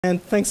And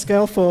thanks,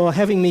 Gail, for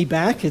having me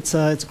back. It's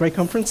a great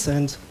conference,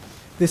 and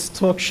this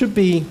talk should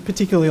be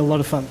particularly a lot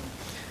of fun.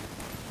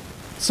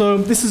 So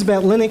this is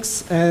about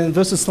Linux and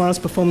versus Solaris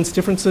performance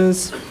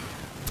differences.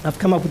 I've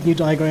come up with new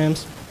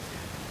diagrams.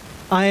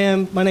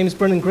 My name is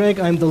Brendan Gregg.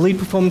 I'm the lead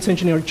performance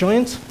engineer at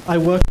Joyent. I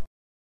work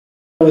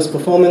on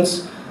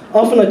performance.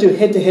 Often I do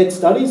head-to-head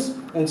studies,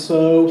 and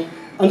so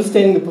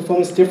understanding the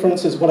performance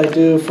difference is what I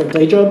do for a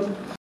day job.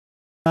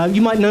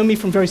 You might know me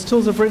from various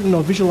tools I've written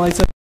or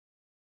visualization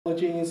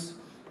technologies.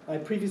 I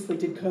previously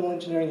did kernel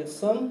engineering at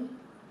Sun,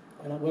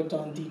 and I worked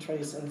on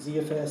dtrace and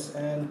ZFS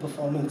and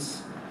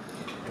performance.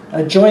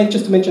 Joyent,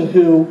 just to mention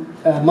who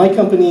my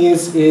company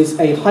is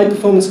a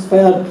high-performance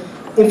cloud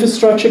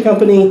infrastructure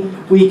company.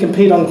 We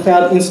compete on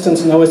cloud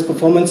instance and OS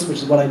performance, which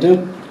is what I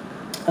do.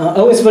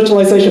 OS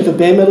virtualization for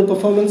bare metal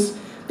performance,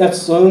 that's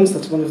zones,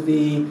 that's one of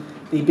the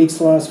big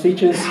Solaris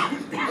features.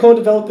 Core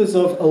developers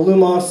of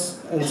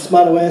Illumos and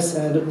SmartOS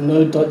and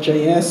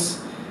Node.js.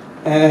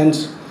 And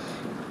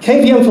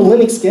KVM for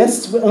Linux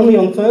guests, only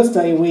on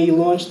Thursday we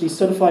launched the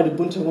certified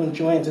Ubuntu on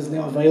Joyent is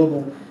now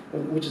available,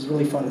 which is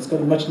really fun. It's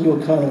got a much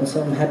newer kernel,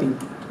 so I'm happy.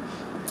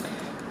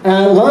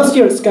 Last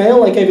year at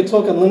Scale, I gave a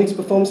talk on Linux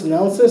performance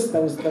analysis.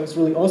 That was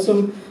really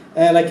awesome.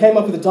 And I came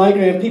up with a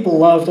diagram people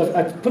loved.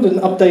 I put an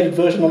updated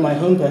version on my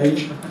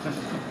homepage.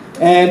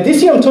 And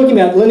this year I'm talking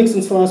about Linux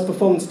and Solaris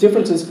performance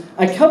differences.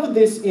 I covered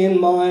this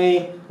in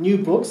my new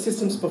book,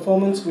 Systems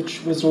Performance,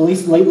 which was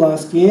released late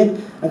last year.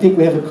 I think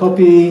we have a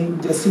copy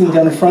sitting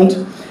down the front.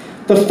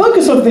 The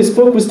focus of this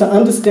book was to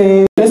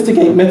understand,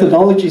 investigate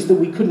methodologies that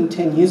we couldn't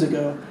 10 years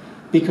ago,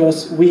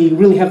 because we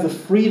really have the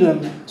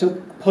freedom to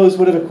pose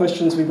whatever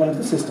questions we want of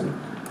the system.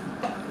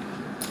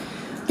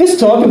 This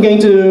talk I'm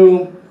going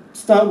to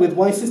start with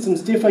why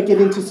systems differ,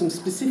 get into some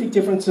specific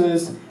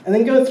differences, and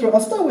then go through, I'll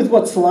start with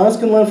what Solaris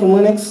can learn from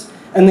Linux,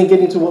 and then get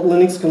into what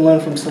Linux can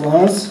learn from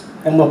Solaris,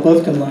 and what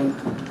both can learn.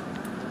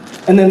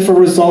 And then for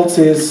results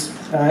is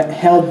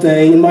how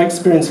they, in my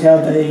experience, how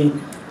they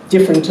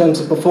differ in terms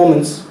of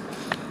performance.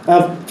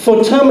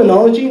 For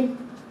terminology,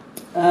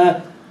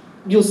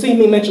 you'll see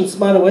me mention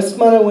SmartOS.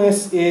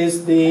 SmartOS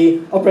is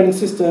the operating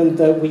system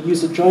that we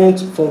use at Joyent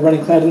for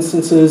running cloud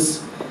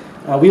instances.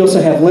 We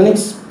also have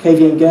Linux,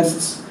 KVM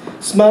guests.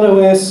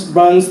 SmartOS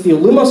runs the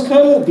Illumos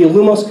kernel. The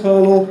Illumos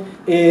kernel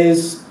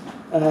is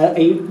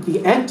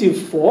the active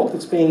fork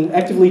that's being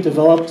actively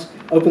developed,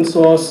 open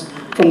source,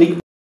 from the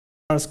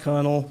Solaris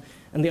kernel.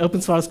 And the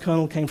open source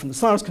kernel came from the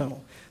Solaris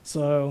kernel.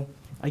 So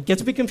it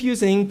gets a bit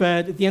confusing,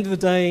 but at the end of the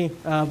day,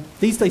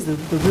 these days the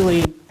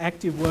really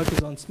active work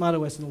is on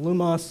SmartOS and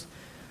Illumos.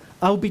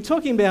 I'll be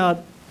talking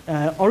about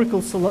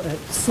Oracle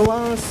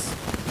Solaris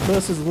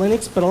versus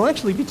Linux, but I'll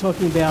actually be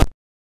talking about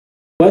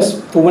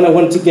OS for when I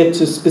want to get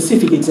to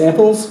specific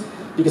examples,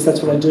 because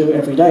that's what I do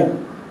every day.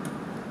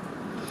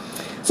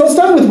 So I'll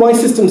start with why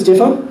systems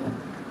differ.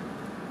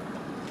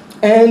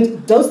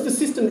 And does the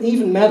system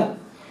even matter?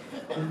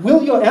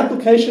 Will your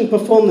application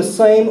perform the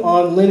same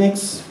on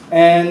Linux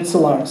and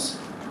Solaris?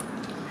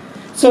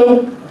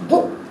 So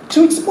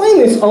to explain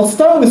this, I'll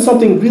start with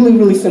something really,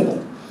 really simple.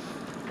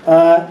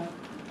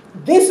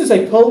 This is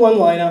a Perl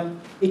one-liner.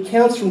 It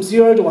counts from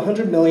 0 to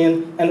 100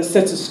 million, and it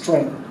sets a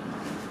string.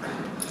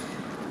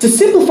 To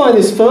simplify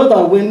this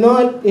further, we're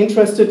not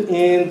interested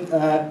in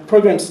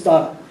program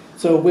startup,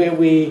 so where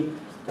we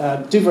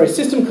do various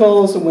system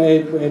calls and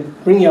we're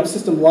bringing up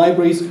system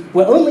libraries.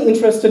 We're only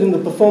interested in the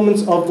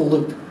performance of the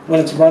loop when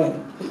it's running.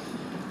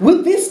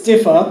 Would this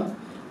differ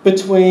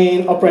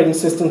between operating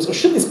systems, or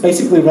should this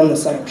basically run the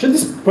same? Should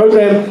this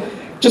program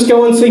just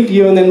go on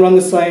CPU and then run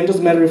the same?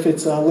 Doesn't matter if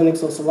it's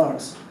Linux or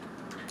Solaris.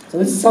 So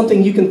this is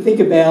something you can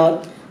think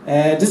about.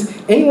 Does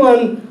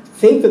anyone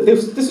think that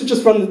this is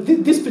just run?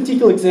 This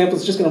particular example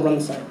is just going to run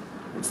the same?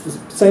 It's the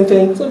same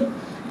thing. So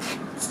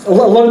a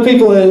lot of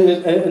people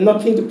are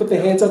not keen to put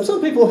their hands up.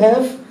 Some people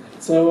have.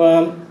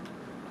 So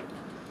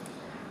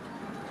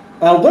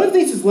one of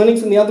these is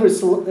Linux, and the other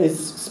is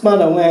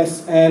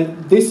SmartOS, and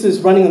this is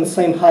running on the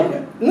same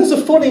hardware. And there's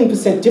a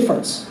 14%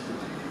 difference,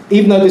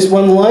 even though this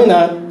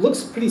one-liner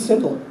looks pretty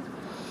simple.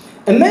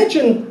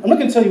 Imagine, I'm not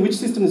going to tell you which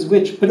system is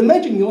which, but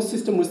imagine your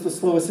system was the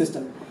slower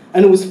system,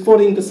 and it was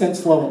 14%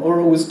 slower, or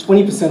it was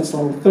 20%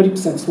 slower,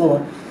 30%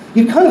 slower.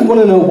 You kind of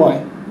want to know why.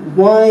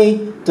 Why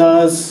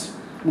does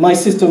my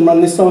system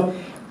run this slow?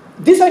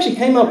 This actually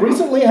came up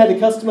recently. I had a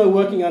customer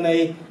working on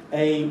a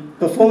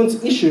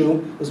performance issue.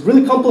 It was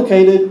really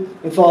complicated,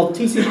 involved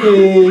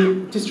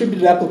TCP,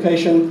 distributed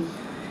application.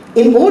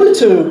 In order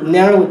to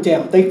narrow it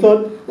down, they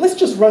thought, let's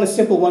just run a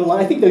simple one-line.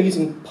 I think they're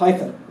using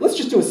Python. Let's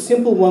just do a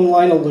simple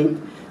one-liner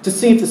loop to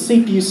see if the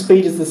CPU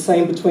speed is the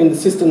same between the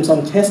systems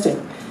I'm testing.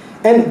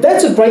 And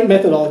that's a great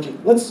methodology.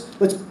 Let's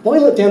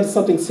boil it down to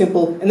something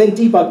simple and then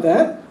debug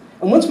that.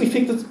 And once we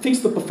fix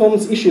the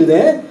performance issue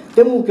there,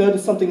 then we'll go to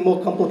something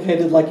more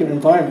complicated like your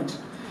environment.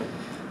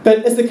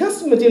 But as the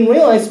customer didn't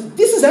realize,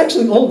 this is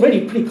actually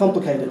already pretty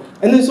complicated.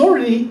 And there's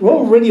already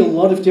a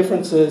lot of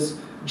differences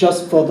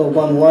just for the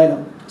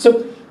one-liner.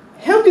 So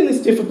how can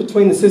this differ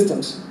between the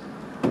systems?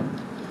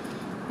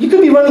 You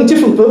could be running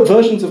different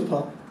versions of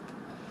Perl.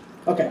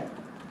 Okay,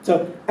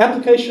 So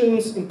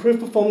applications improve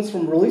performance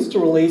from release to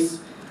release.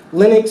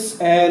 Linux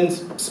and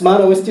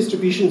SmartOS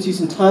distributions use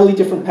entirely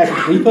different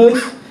package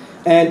repos,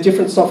 and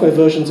different software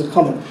versions are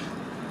common.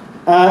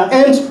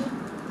 And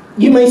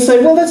you may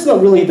say, well, that's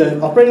not really the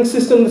operating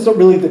system, that's not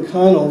really the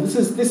kernel. This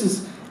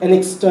is an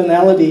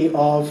externality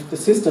of the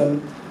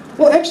system.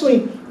 Well,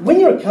 actually, when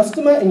you're a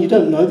customer and you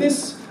don't know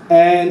this,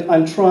 and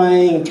I'm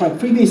trying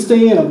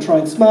FreeBSD, and I'm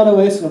trying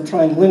SmartOS, and I'm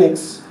trying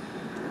Linux,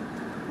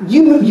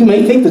 you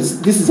may think that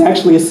this is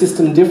actually a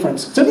system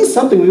difference. So it is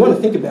something we want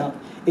to think about,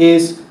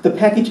 is the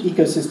package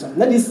ecosystem.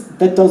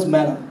 That does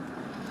matter.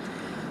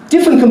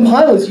 Different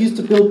compilers used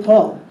to build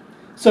Perl.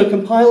 So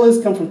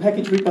compilers come from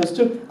package repos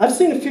too. I've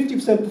seen a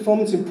 50%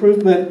 performance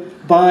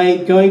improvement by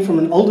going from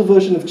an older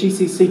version of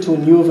GCC to a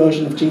newer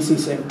version of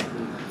GCC.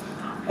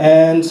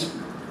 And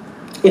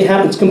it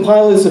happens.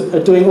 Compilers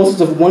are doing all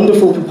sorts of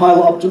wonderful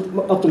compiler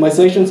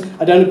optimizations.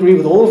 I don't agree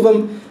with all of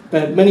them,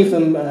 but many of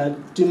them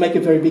do make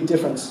a very big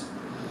difference.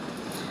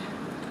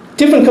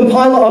 Different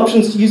compiler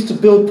options used to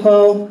build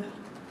Perl.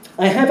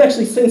 I have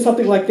actually seen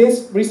something like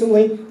this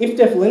recently.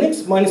 If-def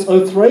Linux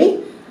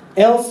 -03,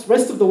 else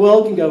rest of the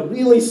world can go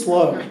really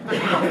slow.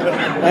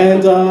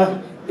 And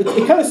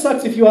it kind of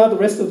sucks if you are the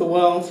rest of the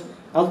world.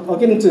 I'll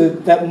get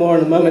into that more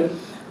in a moment.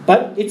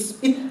 But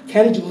it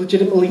can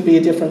legitimately be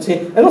a difference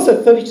here. And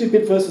also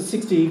 32-bit versus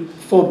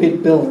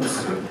 64-bit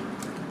builds.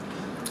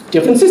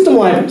 Different system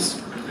libraries.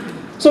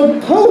 So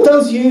Perl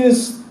does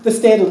use the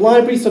standard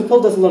library. So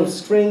Perl does a lot of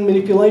string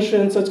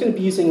manipulation. So it's going to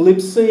be using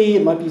libc,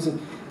 it might be using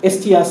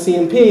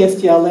strcmp,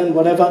 strlen,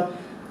 whatever.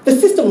 The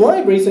system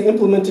libraries are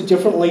implemented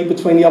differently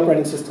between the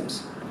operating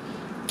systems.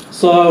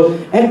 So,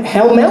 and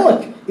how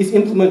malloc is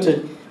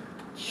implemented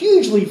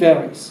hugely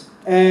varies.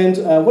 And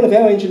one of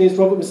our engineers,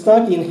 Robert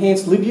Mustaki,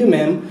 enhanced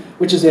libumem,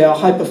 which is our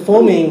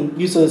high-performing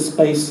user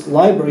space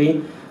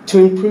library, to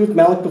improve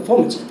malloc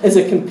performance as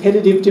a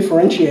competitive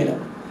differentiator.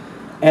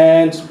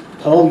 And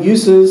Perl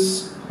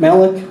uses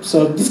malloc,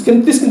 so this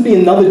can be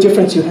another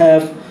difference you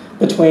have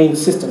between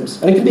systems,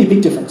 and it can be a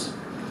big difference.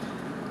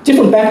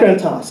 Different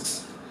background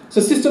tasks. So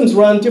systems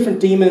run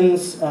different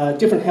daemons,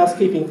 different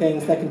housekeeping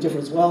things, that can differ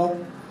as well.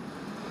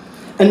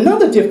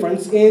 Another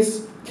difference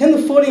is, can the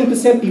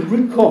 14% be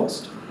root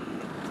caused?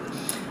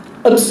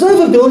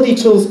 Observability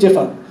tools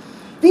differ.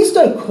 These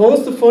don't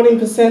cause the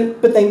 14%,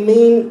 but they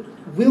mean,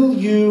 will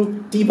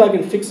you debug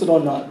and fix it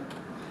or not?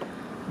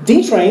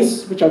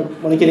 Dtrace, which I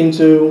want to get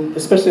into,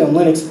 especially on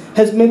Linux,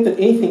 has meant that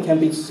anything can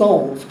be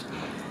solved.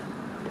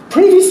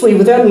 Previously,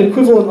 without an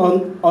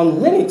equivalent on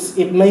Linux,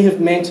 it may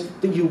have meant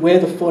that you wear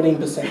the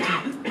 14%,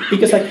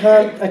 because I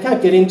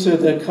can't get into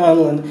the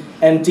kernel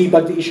and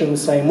debug the issue in the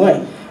same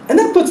way. And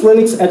that puts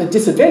Linux at a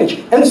disadvantage.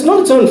 And it's not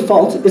its own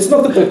fault. It's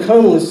not that the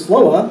kernel is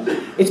slower.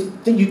 It's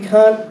that you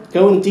can't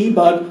go and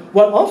debug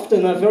what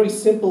often are very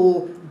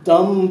simple,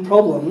 dumb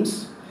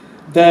problems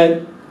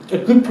that a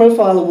good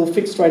profiler will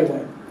fix straight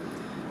away.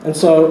 And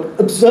so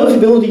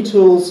observability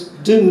tools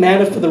do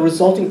matter for the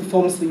resulting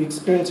performance that you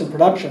experience in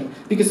production,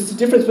 because it's a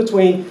difference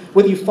between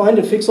whether you find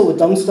and fix all the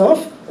dumb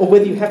stuff or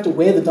whether you have to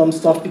wear the dumb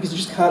stuff because you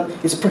just can't,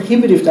 it's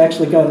prohibitive to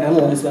actually go and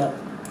analyze that.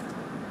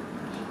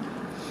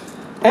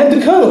 And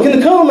the kernel, can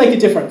the kernel make a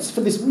difference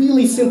for this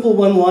really simple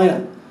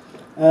one-liner?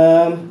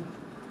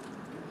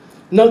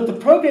 Note, the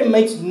program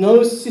makes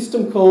no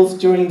system calls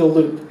during the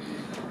loop.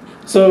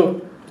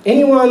 So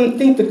anyone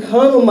think the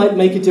kernel might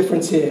make a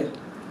difference here?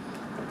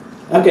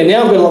 Okay,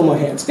 now I've got a lot more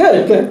hands.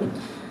 Good, good.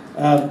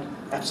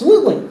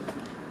 Absolutely.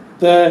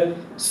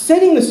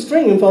 Setting the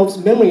string involves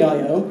memory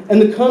I/O,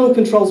 and the kernel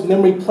controls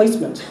memory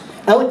placement.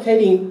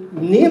 Allocating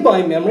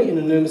nearby memory in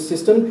a NUMA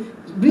system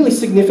really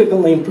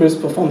significantly improves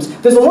performance.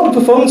 There's a lot of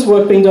performance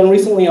work being done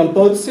recently on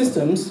both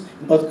systems,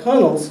 both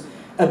kernels,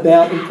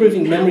 about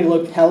improving memory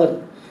locality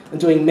and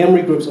doing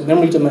memory groups or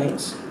memory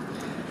domains.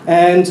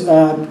 And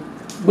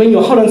when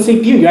you're hot on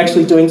CPU, you're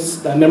actually doing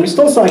memory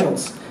store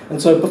cycles.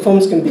 And so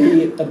performance can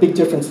be a big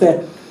difference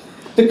there.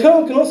 The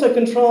kernel can also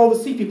control the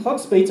CPU clock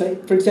speed, so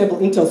for example,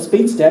 Intel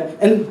SpeedStep,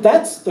 and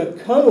that's the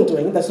kernel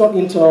doing it, that's not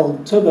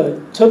Intel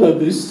Turbo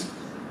Boost.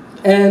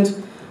 And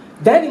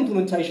that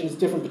implementation is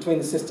different between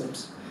the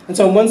systems. And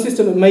so in one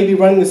system, it may be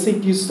running the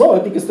CPU slower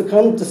because the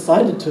kernel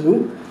decided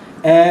to,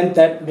 and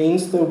that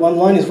means the one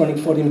line is running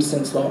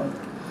 14% slower.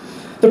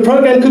 The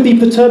program could be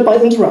perturbed by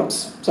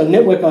interrupts, so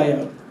network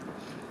I/O,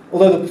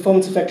 although the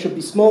performance effect should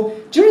be small.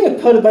 During a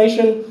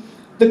perturbation,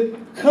 the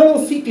kernel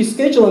CPU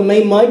scheduler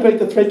may migrate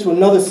the thread to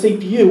another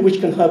CPU, which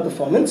can hurt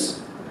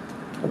performance.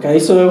 Okay,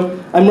 so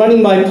I'm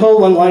running my Perl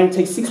one line, it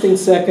takes 16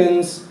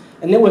 seconds,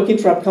 a network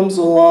interrupt comes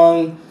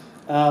along,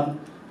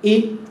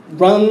 it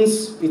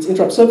runs its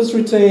interrupt service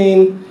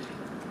routine.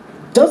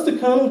 Does the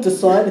kernel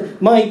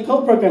decide, my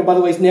Perl program, by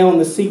the way, is now on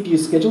the CPU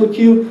scheduler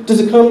queue.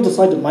 Does the kernel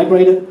decide to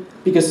migrate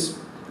it because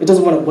it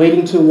doesn't want it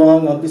waiting too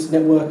long on this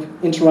network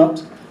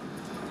interrupt?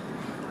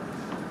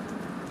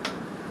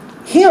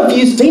 Here I've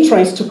used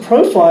dtrace to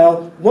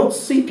profile what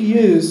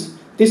CPUs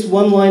this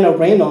one-liner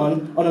ran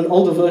on an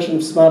older version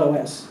of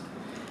SmartOS.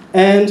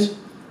 And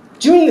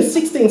During the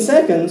 16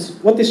 seconds,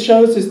 what this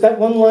shows is that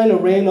one liner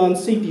ran on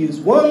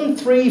CPUs 1,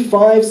 3,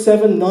 5,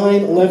 7,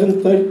 9,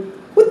 11, 30.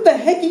 What the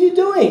heck are you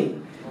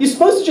doing? You're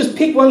supposed to just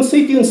pick one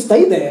CPU and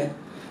stay there.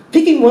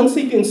 Picking one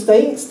CPU and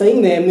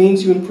staying there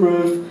means you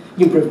improve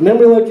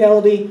memory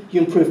locality,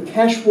 you improve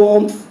cache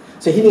warmth,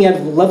 so hitting out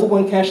of the level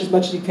 1 cache as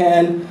much as you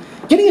can.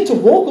 Getting it to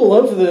walk all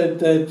over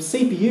the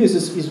CPUs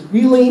is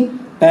really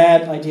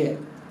bad idea.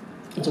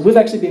 And so we've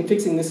actually been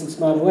fixing this in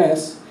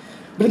SmartOS.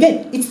 But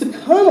again, it's the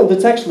kernel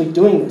that's actually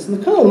doing this, and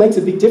the kernel makes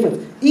a big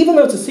difference. Even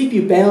though it's a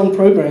CPU-bound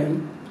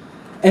program,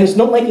 and it's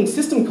not making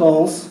system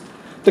calls,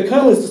 the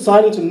kernel is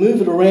deciding to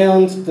move it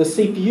around the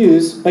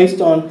CPUs based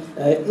on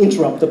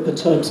interrupt that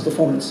perturbs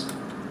performance.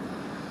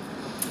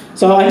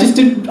 So I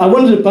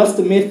wanted to bust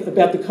the myth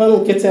about the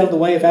kernel gets out of the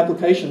way of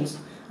applications.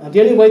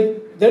 The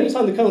only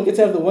time the kernel gets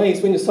out of the way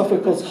is when your software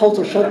calls halt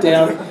or shut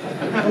down.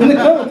 And the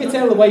kernel gets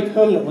out of the way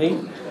permanently.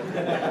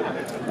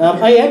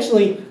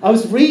 I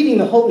was reading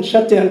the halt and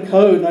shutdown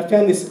code, and I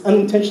found this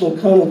unintentional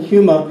kernel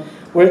humor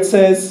where it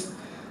says,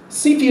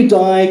 CPU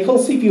die, call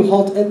CPU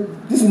halt, and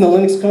this is in the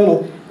Linux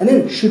kernel, and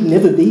then it should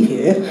never be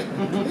here.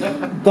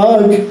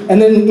 Bug,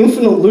 and then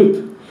infinite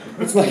loop.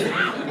 It's like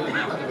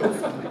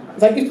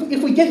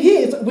if we get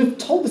here, we've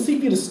told the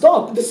CPU to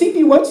stop. The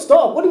CPU won't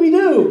stop. What do we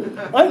do?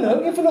 I don't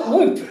know, infinite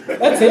loop.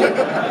 That's it.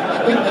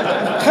 We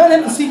can't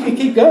have the CPU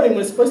keep going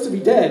when it's supposed to be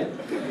dead.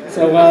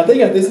 So there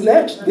you go.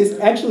 There's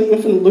actually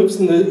infinite loops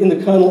in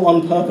the kernel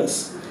on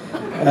purpose.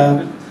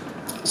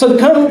 So the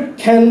kernel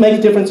can make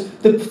a difference.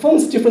 The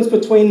performance difference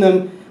between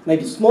them may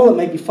be small, it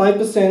may be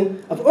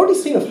 5%. I've already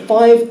seen a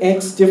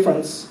 5x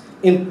difference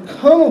in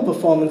kernel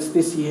performance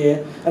this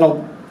year, and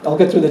I'll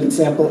go through that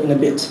example in a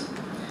bit.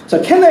 So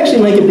it can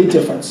actually make a big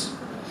difference.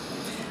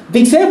 The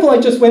example I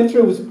just went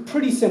through was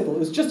pretty simple. It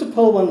was just a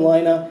Perl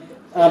one-liner.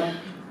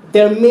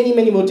 There are many,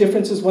 many more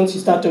differences once you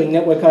start doing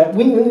network I/O.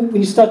 When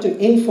you start doing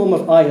any form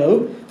of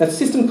I/O, that's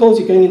system calls,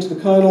 you're going into the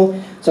kernel.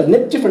 So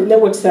different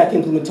network stack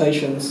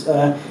implementations,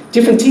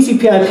 different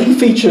TCP/IP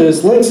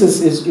features. Linux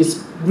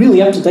is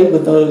really up to date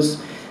with those.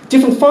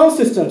 Different file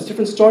systems,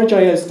 different storage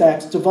I/O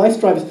stacks, device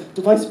drivers,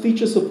 device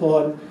feature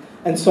support,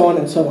 and so on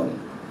and so on.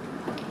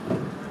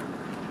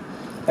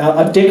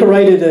 I've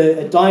decorated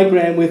a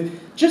diagram with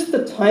just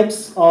the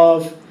types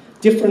of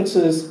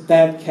differences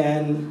that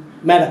can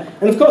matter.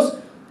 And of course,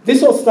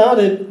 this all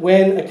started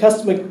when a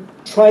customer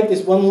tried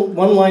this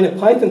one-liner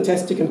Python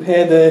test to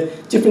compare the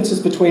differences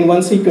between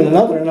one CPU and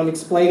another, and I'm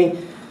explaining,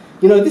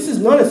 this is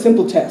not a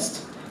simple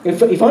test.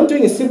 If I'm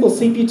doing a simple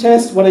CPU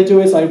test, what I do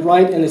is I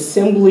write an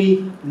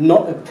assembly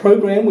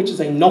program, which is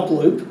a knock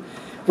loop,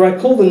 where I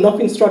call the knock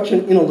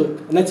instruction in a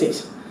loop, and that's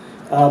it.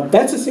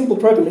 That's a simple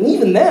program, and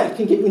even that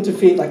can get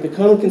interfered. Like the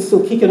kernel can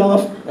still kick it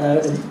off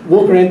and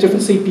walk around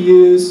different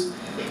CPUs.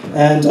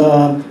 And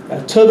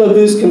Turbo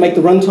Boost can make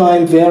the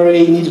runtime vary.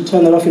 You need to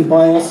turn that off in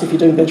BIOS if you're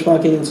doing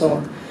benchmarking and so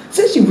on. It's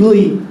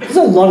actually there's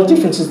a lot of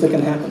differences that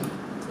can happen.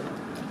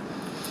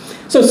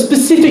 So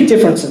specific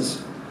differences.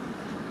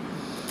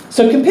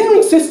 So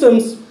comparing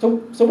systems,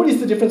 so what is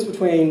the difference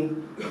between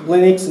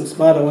Linux and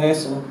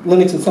SmartOS or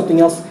Linux and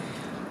something else?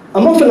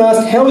 I'm often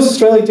asked, how is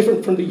Australia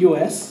different from the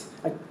US?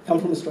 I come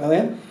from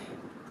Australia.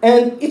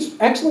 And it's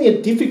actually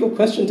a difficult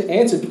question to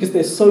answer because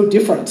they're so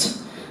different.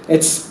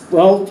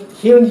 Well,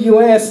 here in the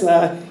US,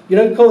 you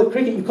don't call it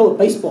cricket, you call it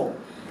baseball.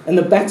 And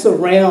the bats are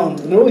round,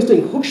 and they're always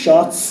doing hook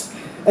shots.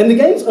 And the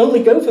games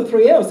only go for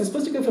 3 hours. They're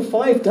supposed to go for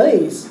 5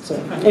 days. So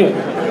anyway,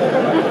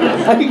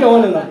 I could go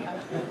on and on.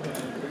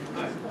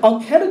 I'll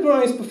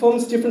categorize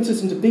performance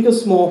differences into big or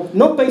small,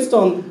 not based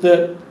on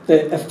the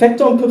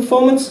effect on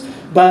performance,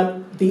 but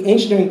the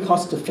engineering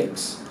cost to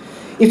fix.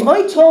 If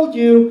I told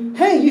you,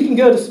 hey, you can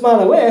go to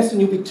SmartOS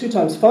and you'll be 2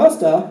 times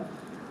faster,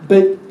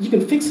 but you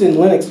can fix it in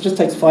Linux, it just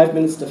takes 5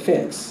 minutes to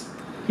fix,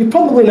 you're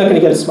probably not going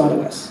to go to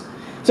SmartOS.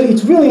 So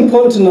it's really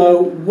important to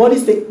know what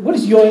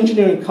is your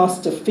engineering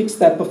cost to fix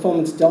that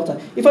performance delta.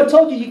 If I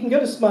told you you can go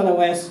to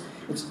SmartOS,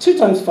 it's 2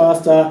 times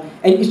faster,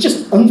 and it's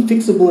just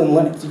unfixable in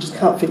Linux, you just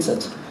can't fix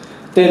it,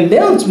 then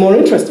now it's more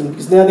interesting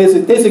because now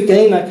there's a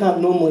gain I can't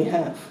normally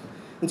have.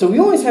 And so we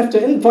always have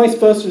to, and vice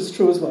versa is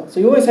true as well. So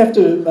you always have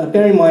to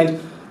bear in mind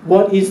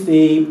what is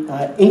the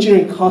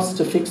engineering cost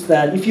to fix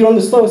that. If you're on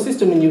the slower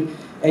system and you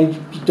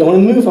don't want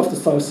to move off the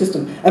slower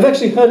system. I've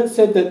actually heard it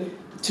said that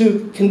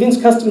to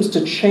convince customers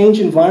to change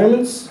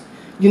environments,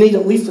 you need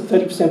at least a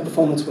 30%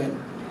 performance win.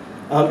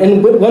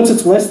 And once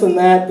it's less than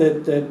that,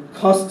 the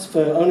costs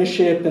for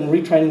ownership and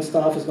retraining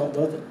staff is not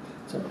worth it.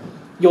 So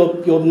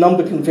your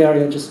number can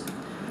vary. I just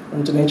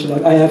wanted to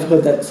mention, I have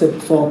heard that said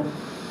before.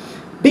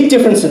 Big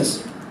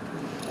differences.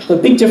 The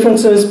big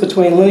differences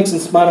between Linux and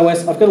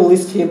SmartOS, I've got a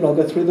list here, but I'll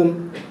go through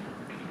them.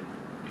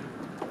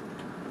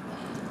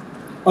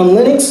 On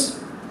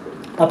Linux,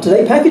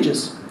 up-to-date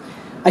packages.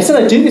 I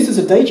said I do this as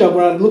a day job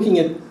where I'm looking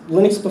at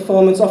Linux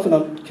performance, often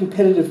on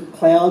competitive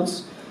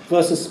clouds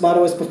versus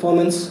SmartOS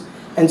performance.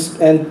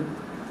 And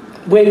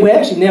we're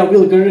actually now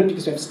really good at it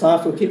because we have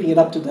staff who are keeping it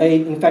up to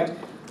date. In fact,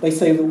 they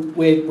say that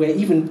we're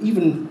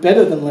even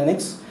better than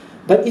Linux.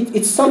 But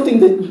it's something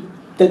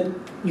that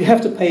you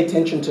have to pay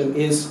attention to,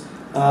 is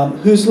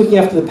Who's looking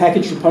after the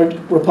package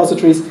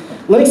repositories?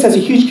 Linux has a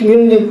huge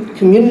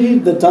community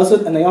that does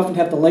it, and they often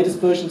have the latest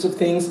versions of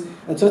things.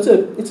 And so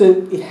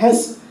it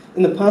has,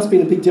 in the past,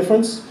 been a big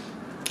difference.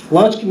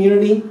 Large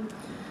community.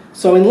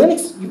 So in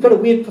Linux, you've got a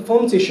weird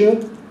performance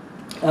issue,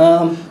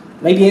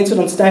 maybe answered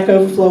on Stack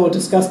Overflow or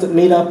discussed at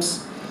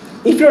meetups.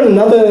 If you're on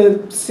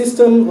another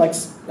system, like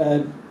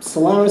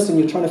Solaris, and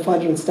you're trying to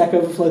find it in Stack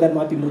Overflow, that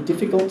might be more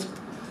difficult.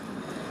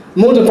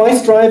 More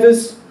device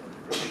drivers.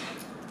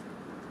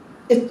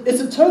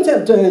 As it turns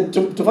out,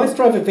 device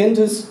driver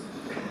vendors,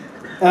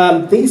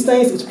 these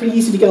days, it's pretty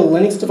easy to get a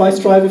Linux device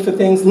driver for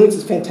things. Linux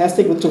is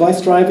fantastic with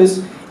device drivers.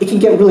 It can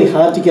get really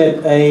hard to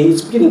get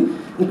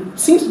it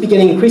seems to be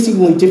getting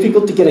increasingly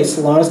difficult to get a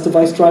Solaris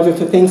device driver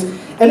for things,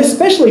 and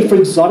especially for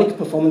exotic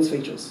performance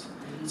features.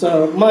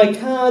 So my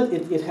card,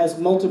 it has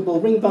multiple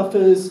ring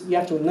buffers, you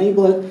have to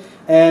enable it,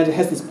 and it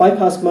has this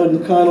bypass mode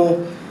in the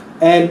kernel,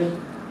 and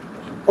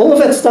all of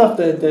that stuff,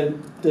 the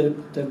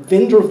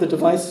vendor of the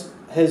device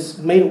has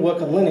made it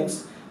work on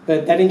Linux,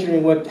 but that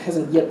engineering work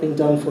hasn't yet been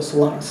done for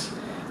Solaris.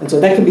 And so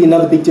that can be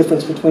another big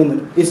difference between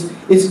them.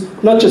 It's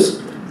not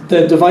just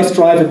the device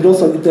driver, but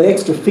also the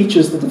extra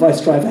features the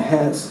device driver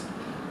has.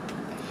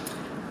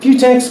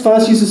 Vutex,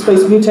 fast user space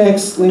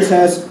Vutex, Linux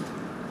has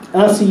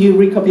RCU,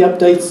 recopy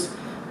updates,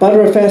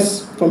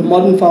 ButterFS from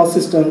modern file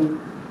system,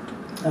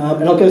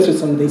 and I'll go through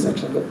some of these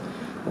actually, I've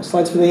got more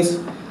slides for these.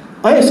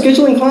 IO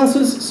scheduling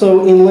classes,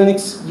 so in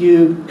Linux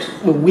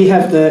we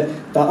have the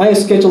IO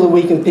scheduler where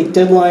you can pick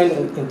deadline,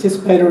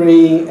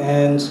 anticipatory,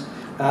 and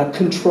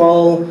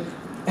control,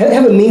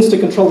 have a means to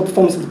control the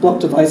performance at the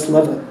block device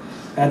level.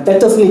 That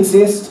doesn't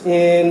exist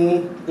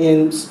in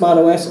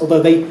SmartOS,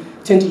 although they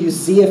tend to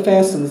use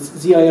ZFS and the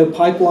ZIO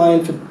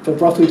pipeline for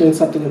roughly doing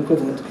something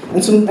equivalent.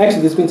 And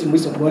actually there's been some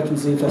recent work in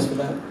ZFS for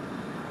that.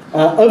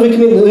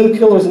 Overcommit and limit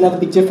killer is another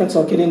big difference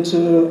I'll get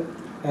into,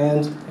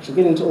 and actually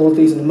get into all of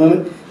these in a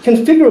moment.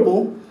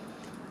 Configurable.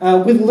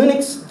 With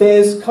Linux,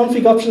 there's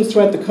config options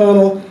throughout the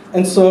kernel,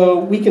 and so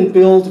we can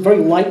build very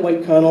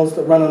lightweight kernels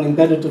that run on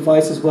embedded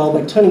devices well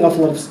by turning off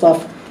a lot of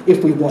stuff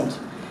if we want.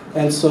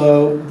 And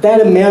so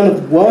that amount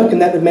of work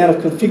and that amount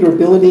of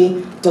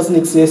configurability doesn't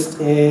exist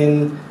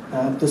in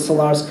the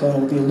Solaris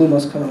kernel, the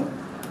Illumos kernel.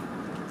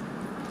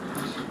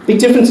 Big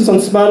differences on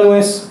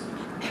SmartOS.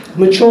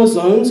 Mature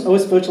zones,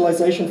 OS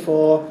virtualization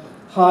for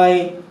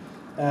high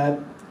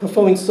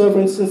performing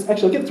server instance.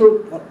 Actually, I'll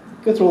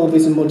go through all of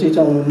these in more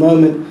detail in a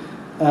moment.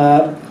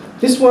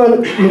 This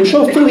one,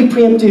 mature, fully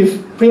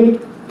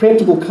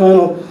preemptible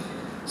kernel.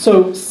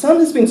 So Sun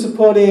has been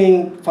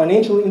supporting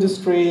financial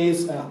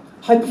industries,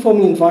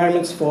 high-performing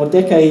environments for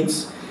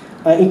decades,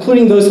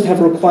 including those that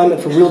have a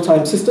requirement for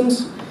real-time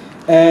systems,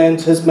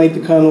 and has made the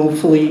kernel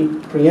fully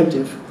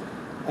preemptive.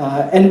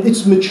 And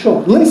it's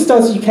mature. Linux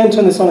does, you can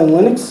turn this on in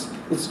Linux.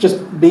 It's just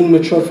been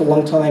matured for a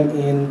long time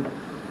in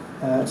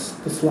the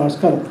Solaris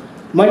kernel.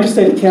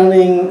 Microstate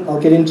accounting,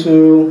 I'll get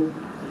into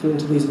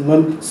these in a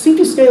moment.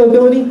 CPU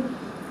scalability,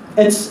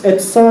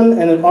 at Sun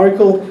and at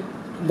Oracle,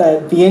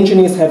 the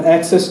engineers have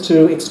access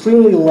to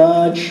extremely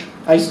large.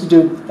 I used to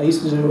do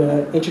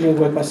engineering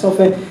work myself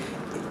there.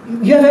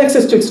 You have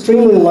access to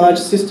extremely large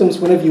systems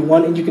whenever you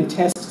want, and you can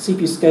test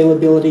CPU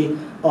scalability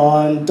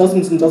on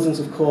dozens and dozens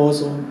of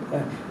cores or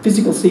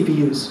physical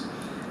CPUs.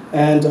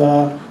 And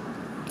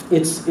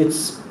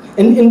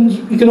and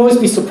you can always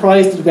be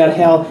surprised about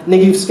how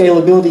negative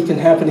scalability can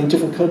happen in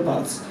different code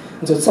paths.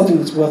 And so it's something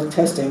that's worth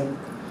testing.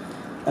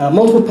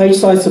 Multiple page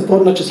size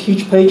support, not just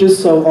huge pages.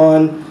 So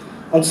on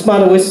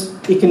SmartOS,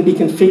 it can be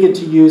configured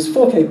to use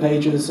 4K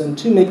pages and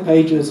 2 meg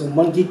pages and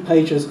 1 gig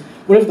pages,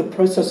 whatever the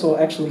processor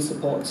actually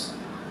supports.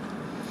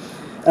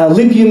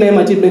 libumem,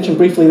 I did mention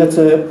briefly, that's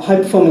a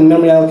high-performing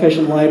memory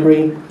allocation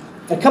library.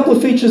 A couple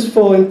of features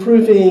for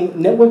improving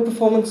network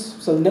performance.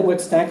 So the network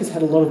stack has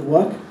had a lot of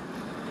work.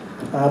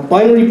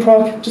 Binary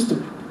proc,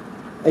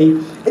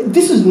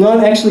 this is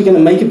not actually going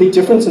to make a big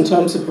difference in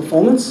terms of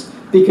performance,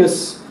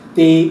 because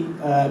you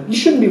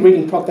shouldn't be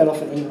reading proc that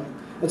often anyway.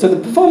 And so the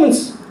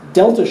performance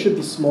delta should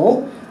be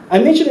small. I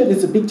mention it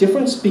as a big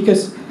difference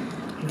because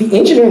the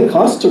engineering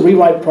cost to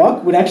rewrite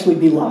proc would actually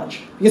be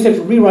large, because you have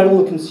to rewrite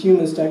all the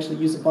consumers to actually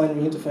use a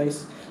binary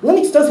interface.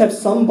 Linux does have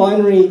some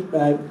binary,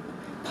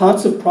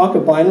 parts of proc are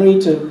binary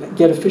to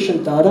get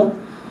efficient data,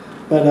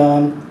 but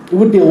it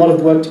would be a lot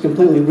of work to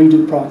completely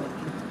redo proc.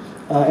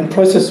 And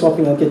process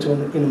swapping I'll get to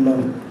in a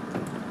moment.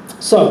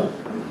 So,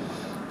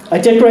 I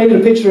decorated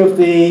a picture of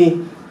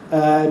the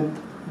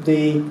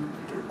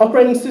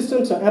operating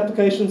system, so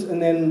applications,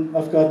 and then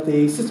I've got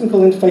the system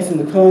call interface in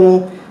the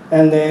kernel,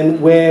 and then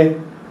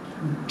where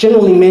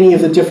generally many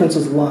of the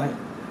differences lie.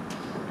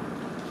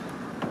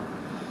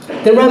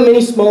 There are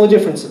many smaller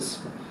differences,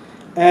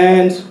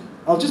 and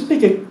I'll just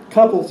pick a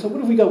couple. So what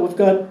have we got? We've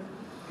got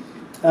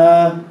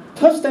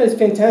PubStat is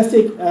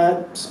fantastic.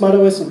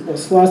 SmartOS or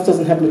Solaris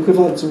doesn't have an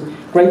equivalent. It's a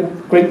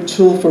great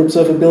tool for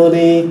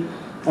observability.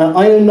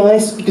 IO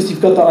nice because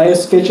you've got the IO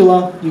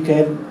scheduler. You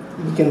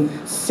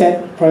can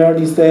set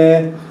priorities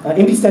there.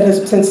 MPStat has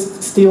a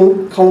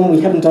 %steal column. We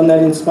haven't done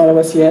that in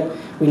SmartOS yet.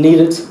 We need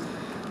it.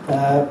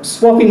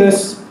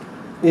 Swappiness,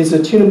 is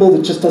a tunable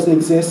that just doesn't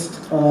exist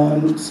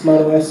on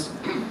SmartOS.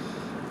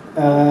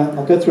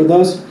 I'll go through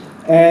those.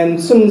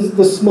 And some of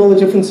the smaller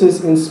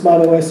differences in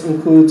SmartOS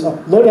includes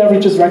load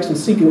averages are actually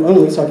CPU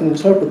only, so I can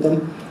interpret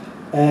them.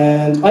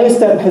 And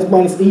ISTAT has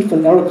 -E for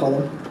an error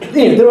column.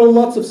 Anyway, there are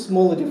lots of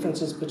smaller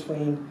differences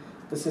between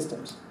the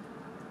systems.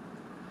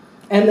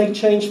 And they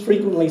change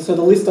frequently, so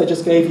the list I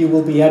just gave you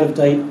will be out of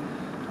date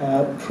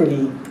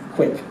pretty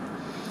quick.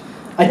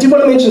 I did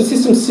want to mention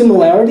system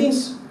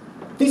similarities.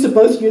 These are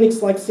both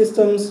Unix-like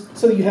systems,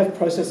 so that you have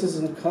processes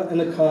in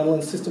the kernel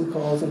and system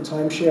calls and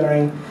time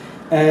sharing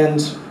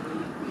and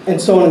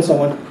so on and so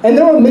on. And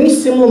there are many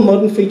similar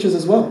modern features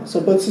as well. So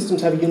both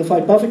systems have a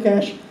unified buffer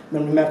cache,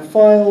 memory map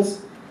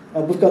files.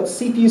 We've got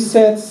CPU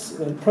sets,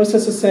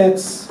 processor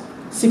sets,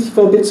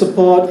 64-bit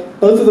support.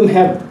 Both of them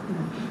have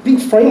big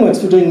frameworks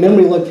for doing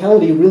memory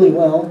locality really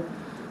well.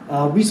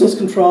 Resource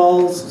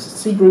controls,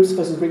 C groups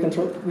versus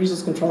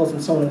resource controls,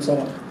 and so on and so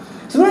on.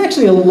 So there are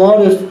actually a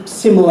lot of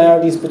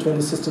similarities between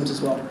the systems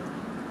as well.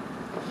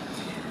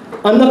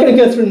 I'm not going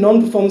to go through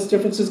non-performance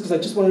differences because I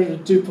just wanted to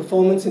do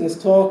performance in this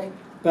talk.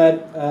 But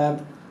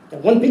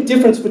one big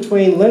difference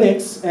between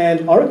Linux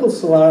and Oracle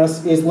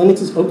Solaris is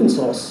Linux is open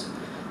source,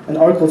 and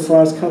Oracle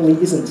Solaris currently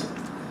isn't.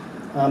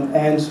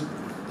 And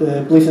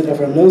the belief that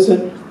everyone knows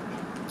it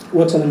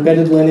works on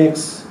embedded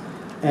Linux,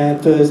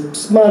 and for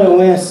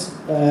SmartOS,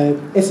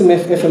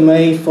 SMF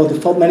FMA for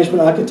default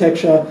management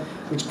architecture,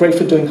 which is great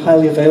for doing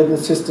highly available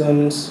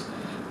systems.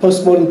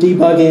 Post-mortem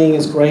debugging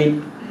is great.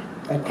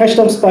 And crash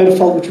dumps by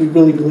default, which we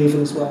really believe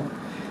in as well.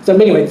 So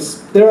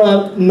anyways, there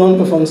are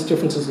non-performance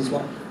differences as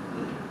well.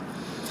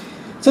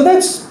 So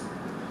that's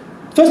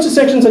first two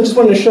sections. I just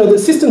wanted to show that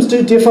systems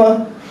do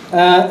differ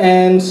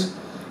and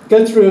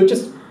go through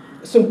just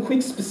some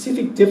quick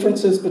specific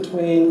differences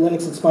between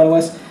Linux and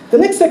SmartOS. The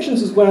next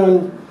sections is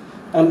where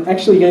I'm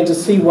actually going to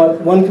see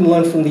what one can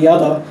learn from the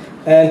other.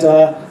 And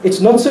it's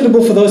not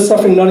suitable for those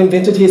suffering not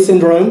invented here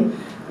syndrome.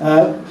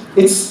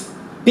 It's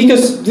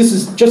because this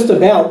is just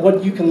about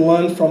what you can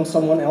learn from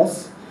someone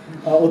else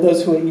or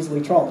those who are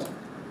easily trolled.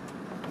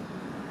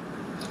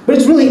 But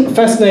it's really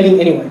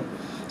fascinating anyway.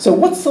 So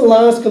what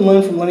Solaris can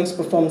learn from Linux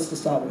performance to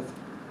start with?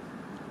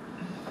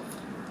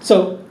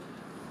 So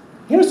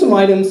here are some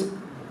items.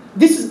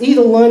 This is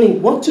either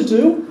learning what to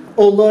do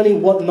or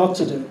learning what not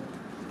to do.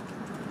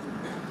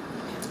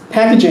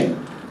 Packaging.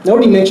 I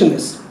already mentioned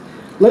this.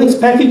 Linux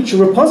package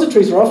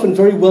repositories are often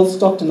very well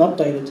stocked and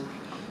updated.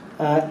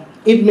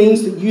 It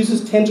means that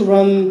users tend to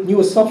run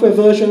newer software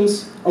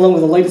versions along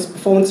with the latest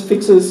performance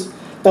fixes.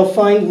 They'll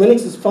find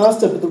Linux is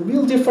faster, but the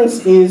real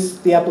difference is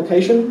the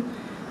application,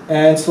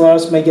 and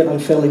Solaris may get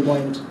unfairly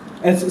blamed.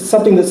 And it's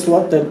something that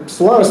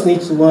Solaris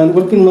needs to learn.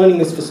 We've been learning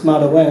this for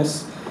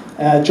SmartOS.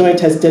 Joint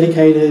has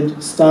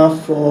dedicated staff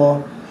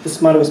for the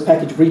SmartOS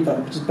package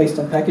repo, which is based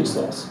on package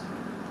source.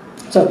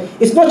 So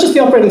it's not just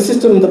the operating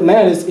system that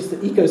matters, it's the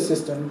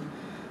ecosystem.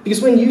 Because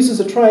when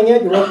users are trying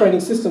out your operating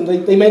system,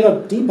 they may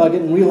not debug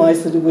it and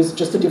realize that it was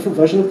just a different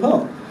version of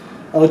Perl.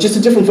 Or just a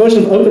different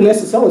version of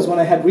OpenSSL is one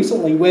I had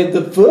recently, where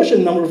the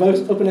version number of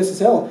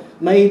OpenSSL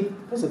made,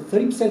 what was it,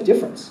 30%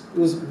 difference. It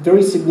was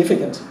very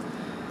significant.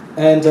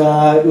 And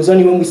it was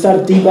only when we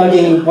started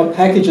debugging what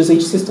packages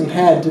each system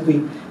had did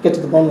we get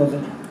to the bottom of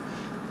it.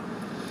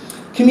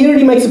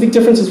 Community makes a big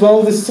difference as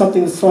well. This is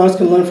something that Solaris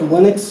can learn from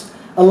Linux.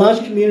 A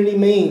large community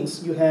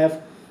means you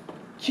have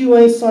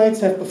QA sites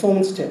have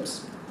performance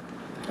tips.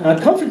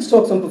 Conference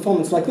talks on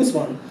performance like this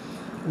one.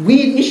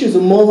 Weird issues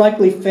are more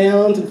likely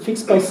found and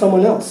fixed by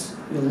someone else.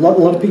 A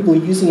lot of people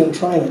are using it and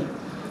trying it.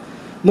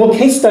 More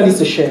case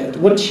studies are shared.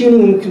 What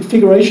tuning and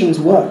configurations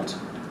worked.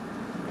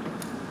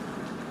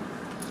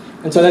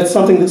 And so that's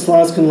something that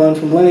Solaris can learn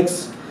from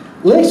Linux.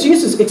 Linux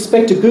users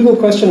expect a Google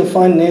question and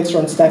find an answer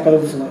on Stack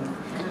Overflow.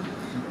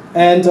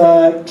 And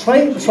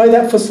try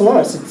that for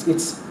Solaris.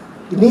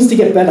 It needs to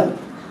get better.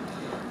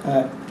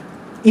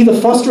 Either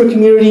foster a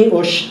community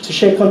or to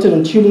share content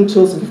on tuning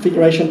tools and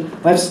configuration.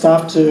 I have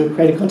staff to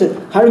create a content.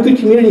 Hire a good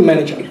community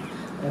manager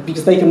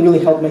because they can really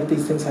help make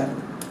these things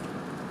happen.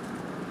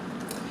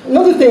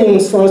 Another thing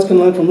Solaris can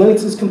learn from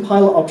Linux is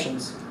compiler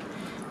options.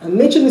 I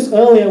mentioned this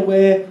earlier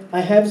where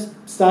I have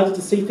started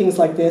to see things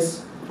like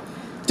this.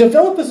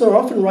 Developers are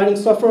often writing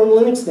software on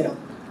Linux now.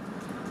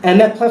 And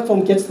that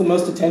platform gets the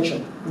most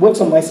attention. It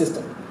works on my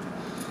system.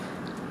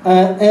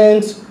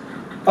 And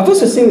I've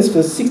also seen this for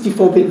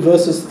 64-bit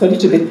versus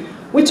 32-bit.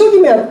 We're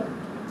talking about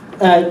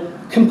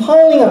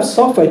compiling up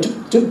software,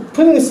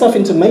 putting this stuff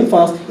into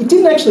makefiles. It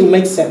didn't actually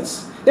make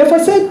sense. Now, if I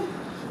said,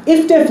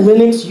 if def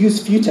Linux use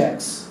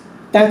futex,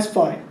 that's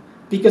fine,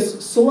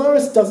 because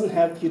Solaris doesn't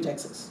have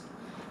futexes.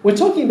 We're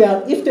talking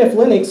about if def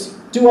Linux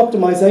do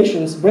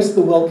optimizations, the rest of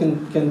the world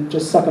can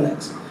just suck on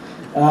eggs.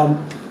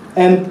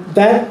 And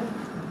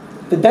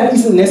that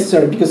isn't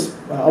necessary because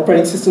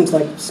operating systems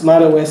like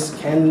SmartOS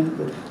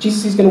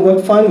GCC is going to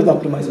work fine with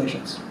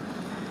optimizations.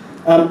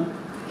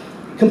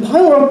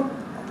 Compiler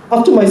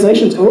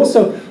optimizations are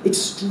also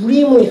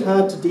extremely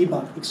hard to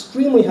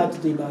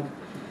debug,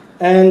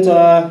 And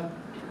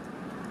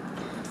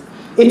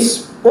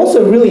it's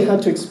also really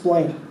hard to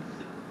explain.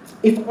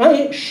 if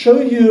I show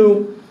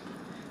you,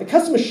 a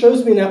customer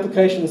shows me an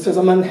application and says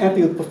I'm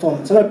unhappy with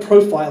performance, and I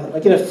profile it, I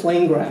get a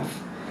flame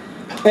graph,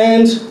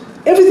 and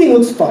everything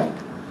looks fine.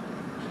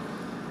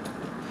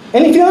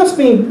 And if you ask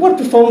me what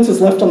performance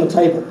is left on the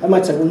table, I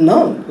might say, well,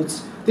 none.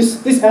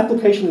 This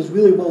application is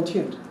really well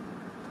tuned.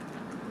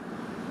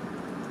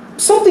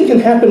 Something can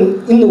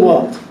happen in the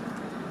world,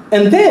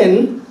 and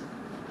then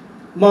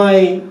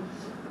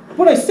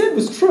what I said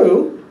was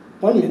true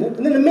 1 minute,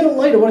 and then a minute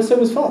later what I said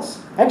was false.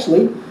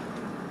 Actually,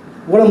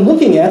 what I'm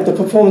looking at, the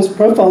performance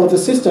profile of the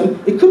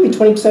system, it could be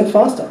 20%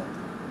 faster,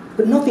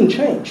 but nothing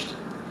changed.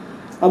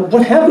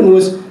 What happened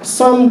was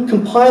some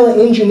compiler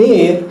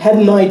engineer had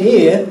an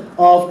idea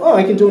of, oh,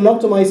 I can do an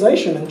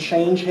optimization and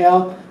change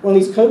how one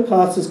of these code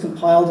paths is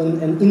compiled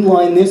and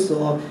inline this,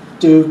 or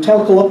do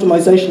tail call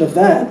optimization of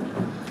that.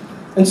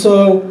 And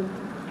so,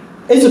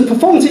 as a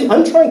performance,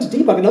 I'm trying to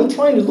debug and I'm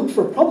trying to look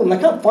for a problem. I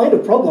can't find a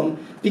problem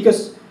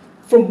because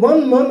from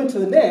one moment to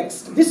the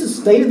next, this is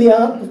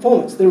state-of-the-art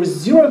performance. There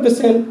is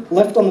 0%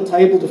 left on the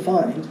table to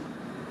find.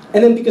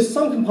 And then because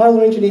some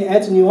compiler engineer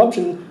adds a new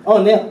option,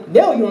 oh,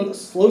 now you're on the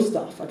slow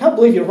stuff. I can't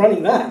believe you're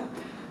running that.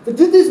 But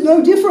there's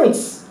no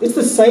difference. It's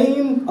the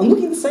same. I'm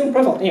looking at the same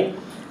profile. Anyway,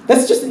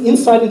 that's just an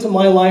insight into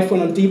my life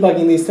when I'm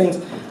debugging these things.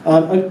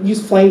 I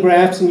use flame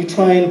graphs, and you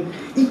try and,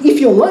 if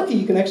you're lucky,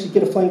 you can actually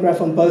get a flame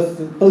graph on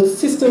both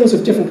systems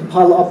with different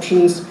compiler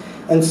options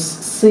and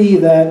see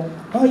that,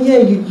 oh yeah,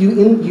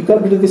 you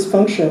got rid of this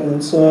function.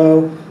 And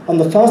so on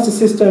the faster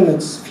system,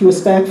 it's fewer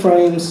stack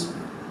frames.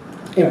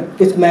 Anyway,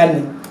 it's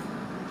maddening.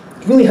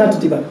 It's really hard to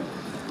debug.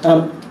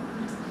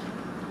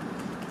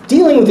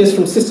 Dealing with this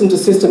from system to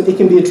system, it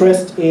can be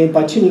addressed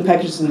by tuning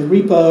packages in the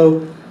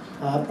repo,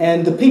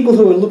 and the people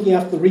who are looking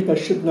after the repo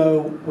should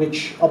know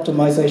which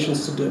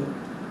optimizations to do.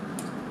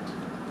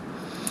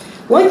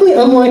 Likely,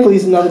 unlikely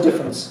is another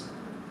difference.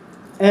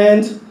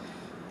 And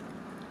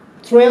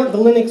throughout the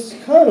Linux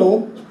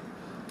kernel,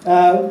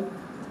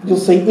 you'll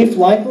see if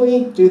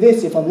likely, do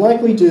this, if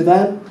unlikely, do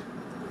that.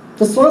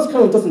 The Solaris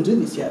kernel doesn't do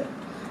this yet.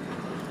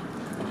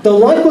 The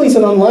likelies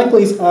and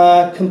unlikelies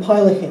are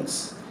compiler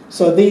hints.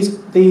 So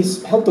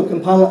these help the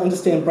compiler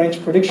understand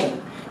branch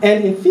prediction.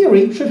 And in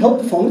theory, should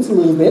help performance a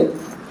little bit.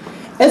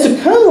 As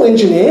a kernel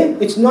engineer,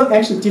 it's not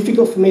actually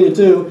difficult for me to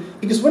do,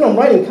 because when I'm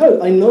writing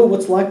code, I know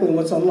what's likely and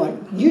what's unlikely.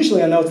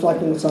 Usually I know what's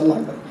likely and what's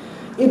unlikely.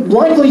 If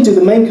likely, do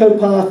the main code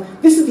path.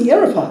 This is the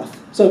error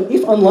path. So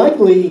if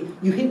unlikely,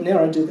 you hit an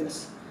error, do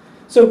this.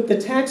 So the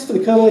tax for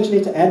the kernel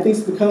engineer to add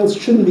these to the kernels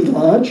shouldn't be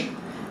large.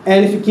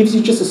 And if it gives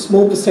you just a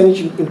small percentage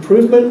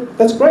improvement,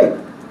 that's great.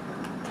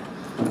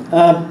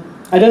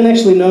 I don't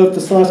actually know if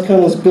the Solaris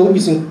kernel is built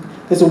using,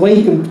 there's a way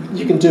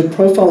you can do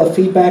profiler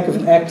feedback of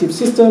an active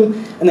system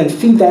and then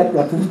feed that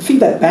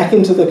back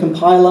into the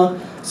compiler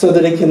so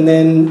that it can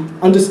then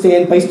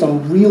understand based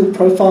on real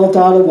profile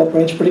data what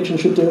branch prediction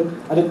should do.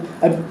 I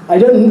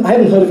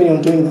haven't heard of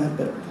anyone doing that,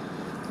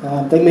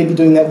 but they may be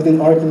doing that within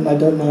Oracle, and I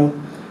don't know.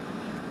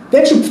 The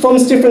actual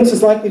performance difference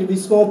is likely to be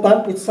small,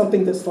 but it's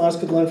something that Solaris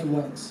could learn from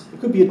Linux. It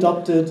could be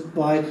adopted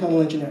by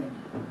kernel engineering.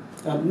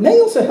 May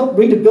also help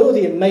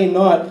readability, it may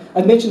not.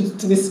 I've mentioned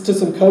this to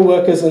some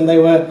co-workers, and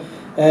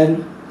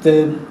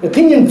the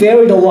opinion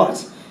varied a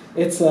lot.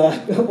 It's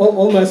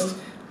almost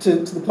to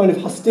the point of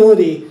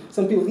hostility.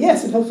 Some people,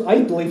 yes, it helps.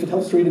 I believe it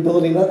helps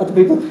readability, and other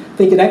people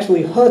think it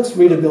actually hurts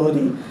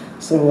readability.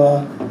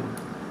 So,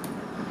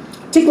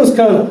 tickless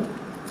kernel.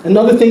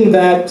 Another thing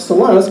that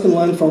Solaris can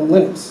learn from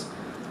Linux.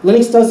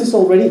 Linux does this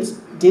already. It's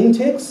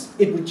DIN-TIX.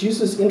 It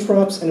reduces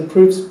interrupts and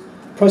improves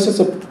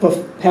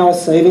processor power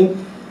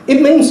saving.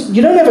 It means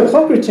you don't have a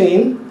clock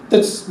routine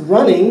that's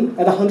running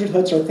at 100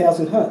 Hertz or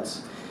 1,000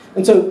 Hertz.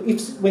 And so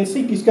when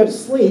CPUs go to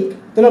sleep,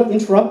 they're not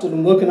interrupted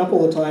and woken up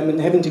all the time and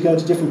having to go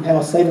into different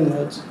power saving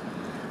modes.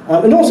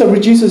 It also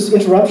reduces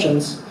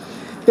interruptions.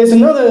 There's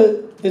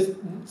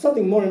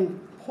something more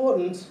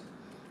important,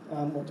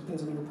 well, it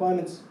depends on the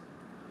requirements.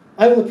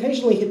 I will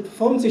occasionally hit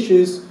performance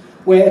issues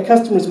where a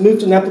customer has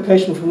moved an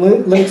application from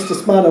Linux to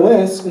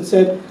SmartOS and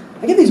said,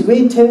 I get these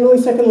weird 10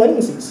 millisecond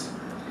latencies.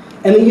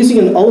 And they're using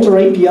an older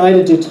API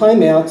to do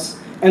timeouts,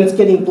 and it's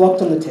getting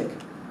blocked on the tick.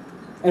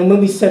 And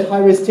when we set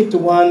high-res tick to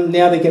 1,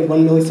 now they get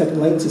 1 millisecond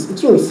latencies.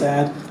 It's really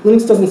sad.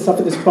 Linux doesn't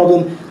suffer this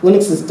problem.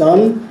 Linux has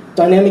done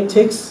dynamic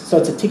ticks, so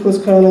it's a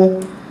tickless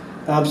kernel.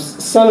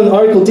 Sun and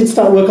Oracle did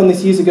start work on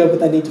this years ago, but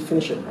they need to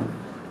finish it.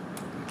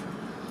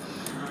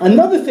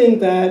 Another thing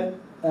that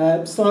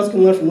Solaris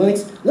can learn from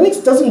Linux,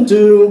 Linux doesn't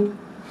do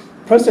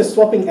process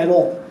swapping at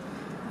all.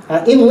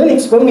 In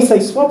Linux, when we say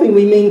swapping,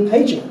 we mean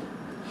paging.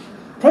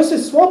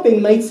 Process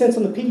swapping made sense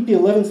on the PDP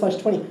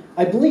 11/20.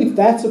 I believe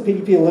that's a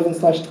PDP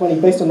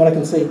 11/20 based on what I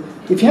can see.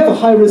 If you have a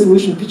high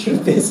resolution picture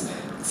of this,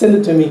 send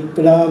it to me,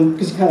 but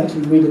because you can't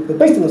actually read it, but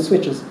based on the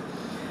switches.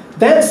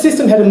 That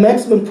system had a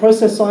maximum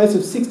process size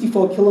of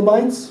 64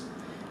 kilobytes,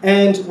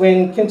 and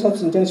when Ken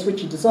Thompson and Dennis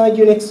Ritchie designed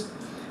Unix,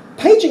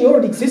 paging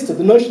already existed.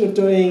 The notion of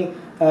doing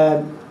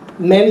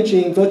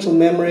managing virtual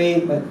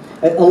memory,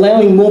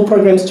 allowing more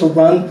programs to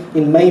run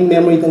in main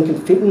memory than can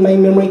fit in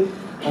main memory.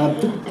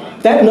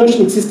 That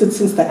notion existed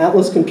since the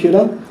Atlas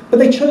computer, but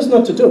they chose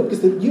not to do it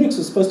because the Unix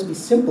was supposed to be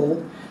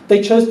simple.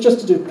 They chose just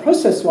to do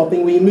process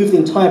swapping, where you move the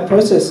entire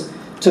process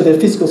to the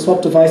physical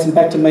swap device and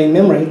back to main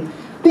memory,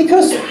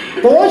 because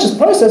the largest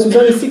process was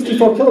only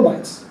 64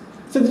 kilobytes.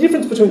 So the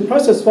difference between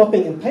process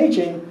swapping and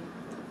paging,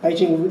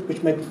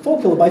 which may be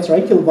 4 kilobytes or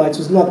 8 kilobytes,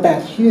 was not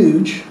that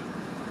huge.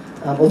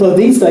 Although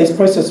these days,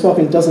 process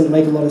swapping doesn't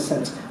make a lot of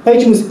sense.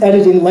 Paging was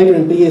added in later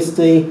in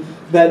BSD,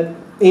 but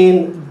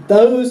in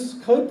those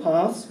code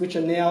paths, which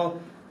are now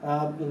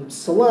in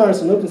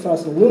Solaris and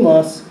OpenSolaris and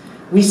Lumos,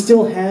 we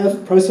still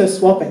have process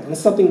swapping. And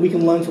it's something we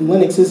can learn from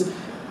Linux is,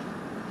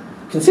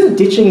 consider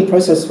ditching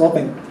process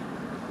swapping.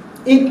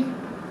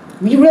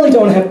 We really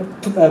don't have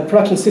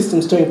production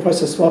systems doing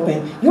process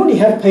swapping. You already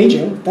have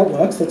paging, that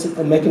works, that's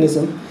a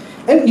mechanism.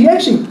 And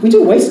we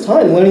do waste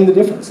time learning the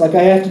difference. Like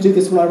I have to do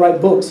this when I write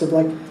books of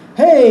like,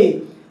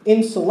 hey,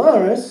 in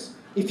Solaris,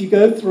 if you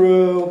go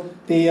through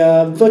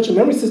the virtual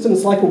memory system,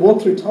 it's like a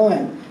walk through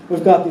time.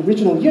 We've got the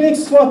original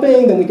Unix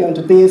swapping, then we go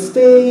into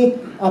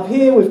BSD. Up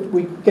here,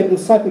 we get an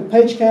cyclic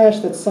page cache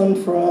that's some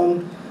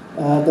from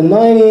the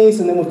 90s,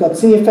 and then we've got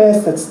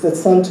CFS, that's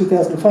some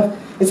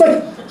 2005. It's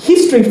like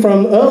history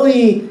from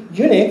early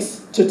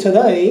Unix to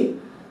today,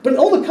 but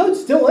all the code's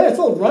still there, it's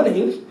all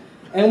running,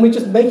 and we're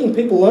just making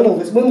people learn all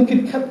this when we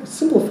could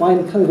simplify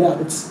and code out.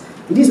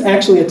 It is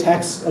actually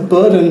a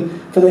burden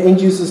for the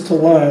end users to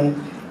learn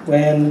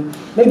when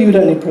maybe we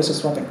don't need process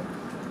swapping.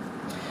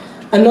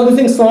 Another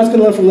thing Solaris can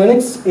learn from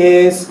Linux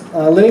is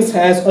Linux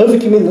has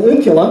overcommit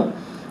the killer,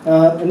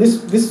 and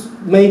this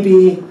may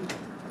be,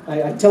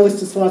 I tell this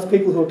to Solaris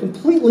people who are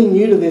completely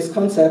new to this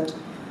concept.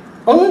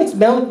 On Linux,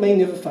 malloc may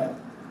never fail.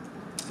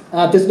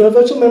 There's no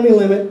virtual memory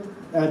limit,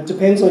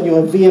 depends on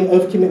your VM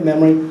overcommit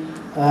memory.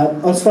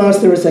 On Solaris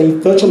there is a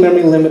virtual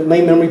memory limit,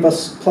 main memory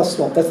plus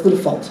swap, that's the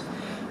default.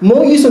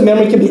 More use of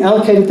memory can be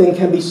allocated than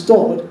can be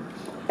stored,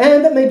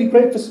 and that may be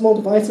great for small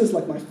devices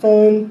like my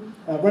phone,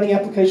 running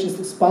applications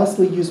that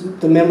sparsely use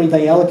the memory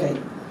they allocate.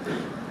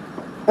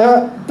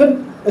 But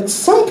at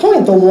some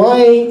point the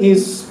lie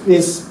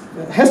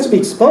has to be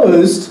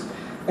exposed,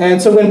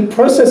 and so when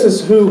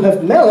processors who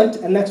have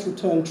malloc and that's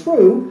returned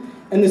true,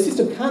 and the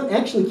system can't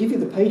actually give you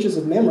the pages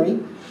of memory,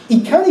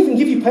 it can't even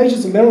give you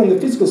pages of memory on the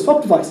physical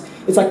swap device.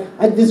 It's like,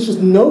 there's just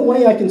no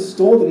way I can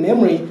store the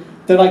memory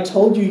that I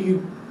told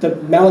you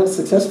that malloc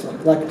successfully.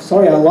 Like,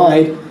 sorry, I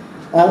lied.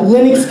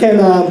 Linux can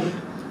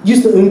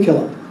use the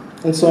killer.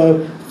 And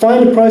so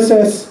find a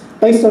process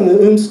based on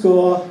the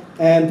score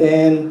and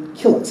then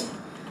kill it.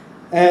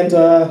 And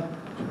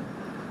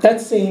that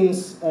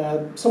seems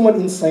somewhat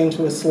insane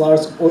to a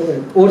Solaris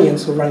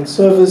audience who are running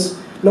servers,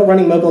 not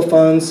running mobile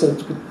phones, so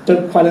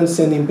don't quite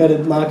understand the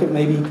embedded market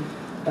maybe.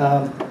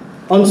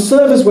 On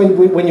servers,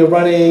 when you're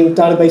running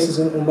databases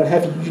and what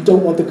have you, you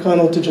don't want the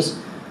kernel to just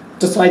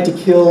decide to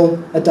kill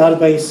a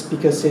database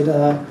because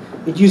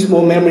it used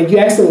more memory. You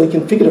accidentally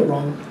configured it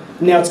wrong.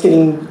 Now it's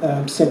getting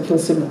sent kill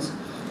signals.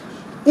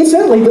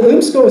 Incidentally,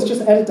 the score is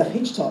just added to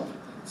htop,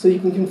 so you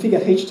can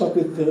configure htop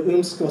with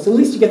the score, so at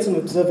least you get some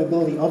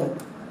observability of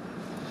it.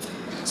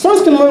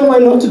 Solaris can learn why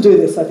not to do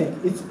this, I think.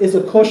 It's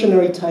a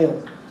cautionary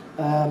tale.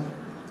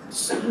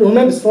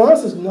 Remember,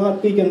 Solaris is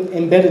not big on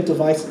embedded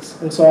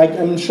devices, and so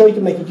I'm sure you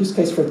can make a use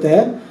case for it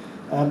there.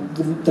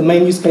 The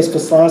main use case for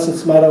Solaris and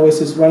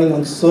SmartOS is running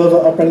on server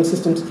operating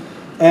systems,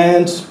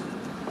 and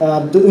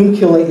the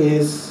killer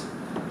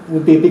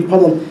would be a big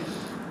problem.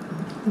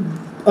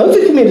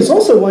 Overcommit is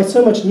also why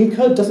so much new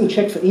code doesn't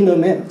check for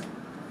enomem,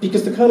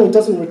 because the kernel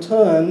doesn't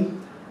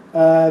return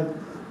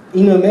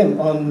enomem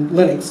on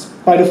Linux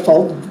by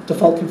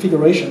default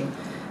configuration.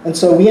 And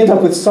so we end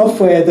up with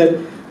software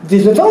that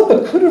the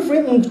developer could have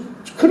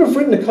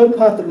written a code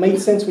path that made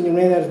sense when you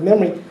ran out of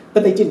memory,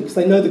 but they didn't, because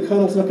they know the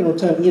kernel's not going to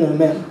return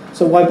enomem,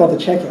 so why bother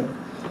checking?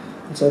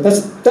 And so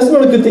that's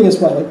not a good thing as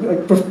well.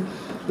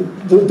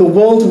 The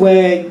world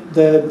where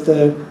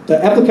the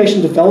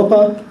application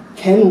developer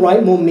can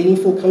write more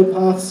meaningful code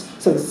paths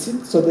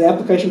so the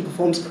application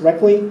performs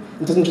correctly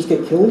and doesn't just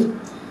get killed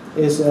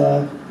is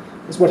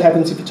what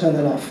happens if you turn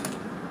that off.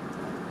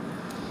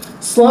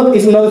 Slab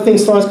is another thing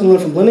Solaris can learn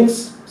from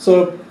Linux.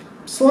 So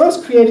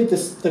Solaris created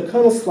the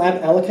kernel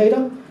slab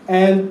allocator,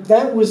 and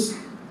that was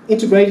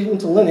integrated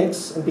into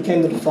Linux and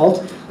became the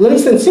default.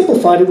 Linux then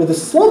simplified it with a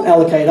slab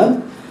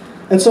allocator,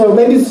 and so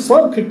maybe the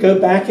slab could go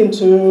back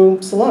into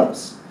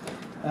Solaris.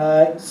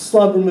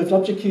 Slab removed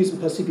object queues and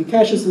post-CPU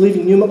caches,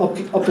 leaving new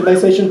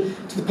optimization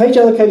to the page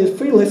allocated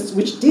free lists,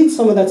 which did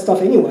some of that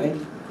stuff anyway.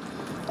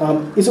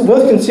 Is it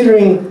worth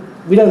considering?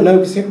 We don't know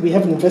because we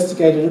haven't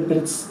investigated it, but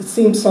it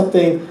seems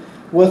something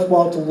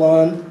worthwhile to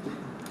learn.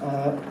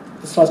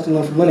 As far as can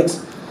learn from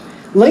Linux.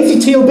 Lazy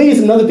TLB is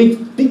another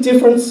big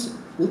difference.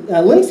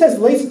 Linux has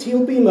lazy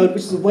TLB mode,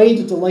 which is a way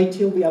to delay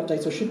TLB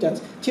updates or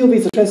shutdowns. TLB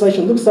is a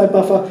translation look-aside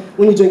buffer.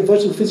 When you're doing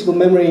virtual physical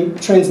memory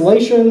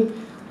translation,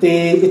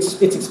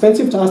 it's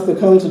expensive to ask the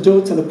kernel to do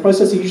it, so the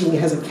processor usually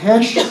has a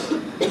cache.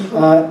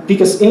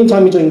 Because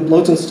anytime you're doing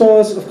loads and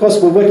stores, of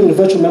course, we're working in a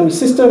virtual memory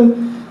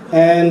system,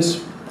 and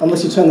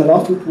unless you turn that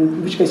off,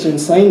 in which case you're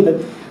insane, but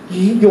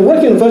You're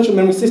working on a virtual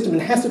memory system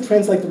and has to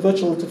translate the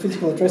virtual to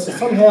physical addresses.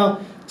 Somehow,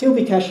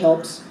 TLB cache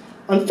helps.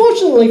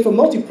 Unfortunately, for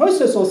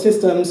multi-processor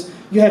systems,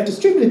 you have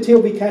distributed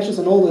TLB caches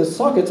on all the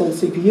sockets on the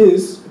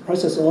CPUs, the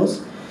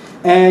processors,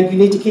 and you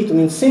need to keep them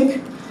in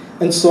sync.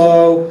 And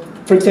so,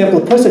 for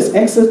example, a process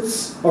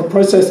exits or a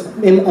process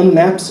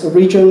unmaps a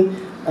region,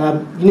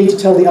 you need to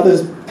tell the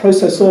other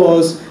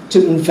processors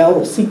to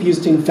invalidate,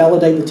 CPUs to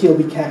invalidate the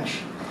TLB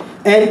cache.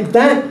 And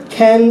that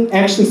can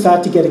actually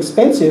start to get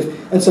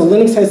expensive. And so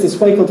Linux has this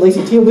way called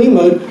lazy TLB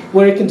mode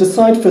where it can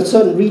decide for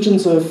certain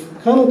regions of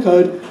kernel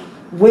code,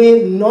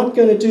 we're not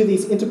going to do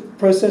these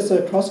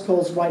inter-processor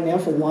cross-calls right now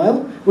for a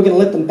while. We're going to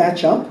let them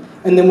batch up,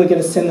 and then we're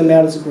going to send them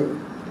out as a group.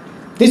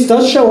 This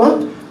does show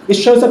up. It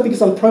shows up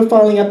because I'm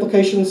profiling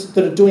applications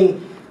that are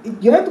doing,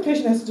 your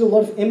application has to do a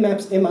lot of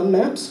M-maps,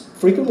 M-unmaps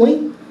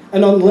frequently.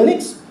 And on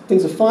Linux,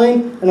 things are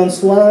fine. And on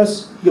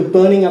Solaris, you're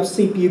burning up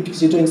CPU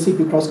because you're doing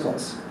CPU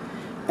cross-calls.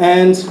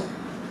 And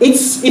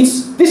this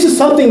is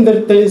something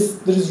that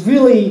is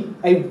really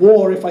a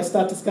war if I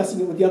start discussing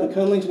it with the other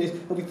kernel engineers.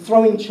 I'll be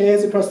throwing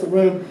chairs across the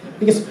room.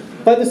 Because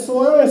by the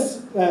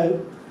Solaris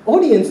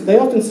audience, they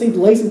often see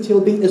lazy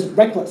TLB as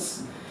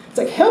reckless. It's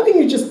like, how can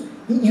you just,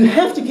 you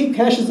have to keep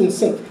caches in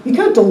sync. You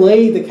can't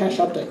delay the cache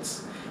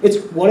updates. It's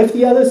what if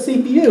the other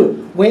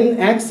CPU, when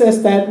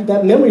accessed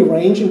that memory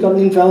range and got an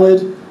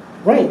invalid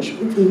range,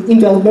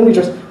 invalid memory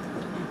address.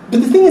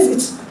 But the thing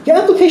is, your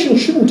application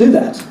shouldn't do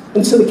that.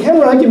 And so the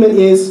counter argument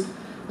is,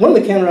 one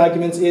of the counter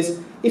arguments is,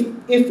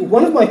 if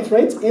one of my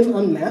threads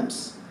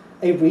unmaps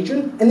a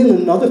region, and then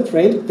another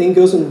thread then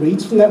goes and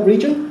reads from that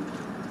region,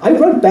 I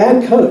wrote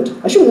bad code.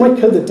 I shouldn't write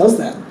code that does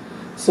that.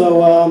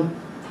 So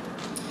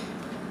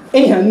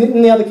anyhow,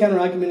 and the other counter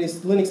argument is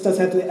Linux does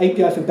have the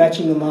API for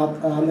batching them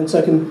up, and so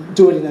it can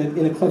do it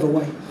in a clever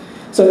way.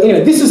 So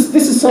anyway, this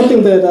is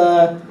something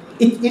that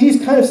it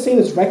is kind of seen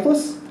as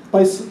reckless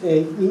by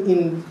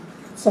in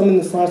some in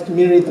the Solaris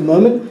community at the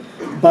moment,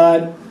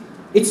 but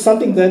it's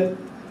something that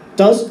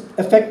does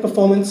affect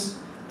performance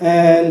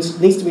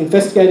and needs to be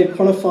investigated,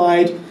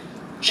 quantified,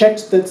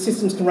 checked that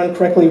systems can run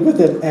correctly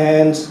with it,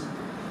 and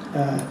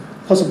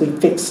possibly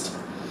fixed.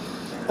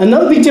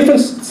 Another big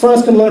difference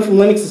Solaris can learn from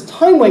Linux is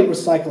time weight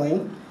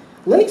recycling.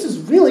 Linux is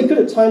really good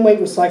at time weight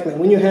recycling.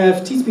 When you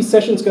have TCP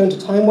sessions going to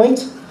time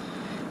weight,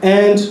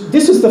 and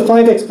this is the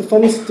 5x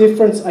performance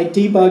difference I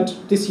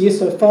debugged this year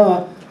so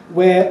far,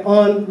 where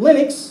on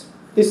Linux,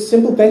 this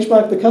simple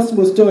benchmark the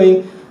customer was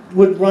doing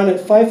would run at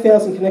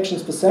 5,000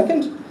 connections per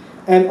second,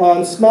 and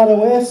on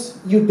SmartOS,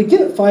 you'd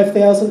begin at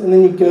 5,000 and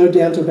then you'd go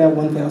down to about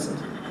 1,000.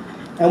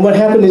 And what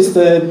happened is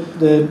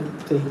the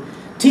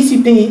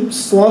TCP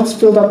slots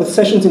filled up with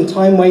sessions in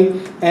time weight,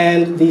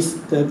 and the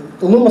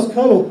Lumos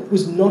kernel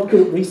was not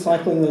good at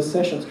recycling those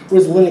sessions,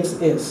 whereas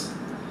Linux is.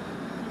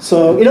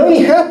 So it only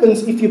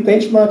happens if you're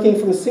benchmarking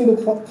from a single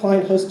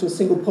client host to a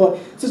single port.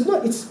 So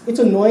it's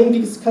annoying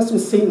because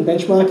customers see it in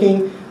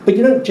benchmarking, but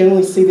you don't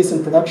generally see this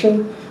in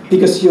production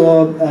because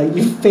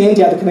you've fanned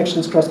out the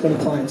connections across many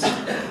clients.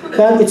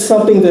 But it's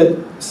something that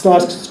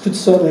Solaris could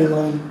certainly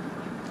learn.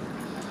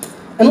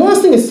 And the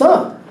last thing is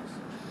SAR.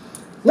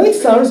 Linux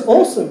SAR is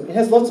awesome. It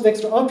has lots of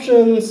extra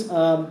options.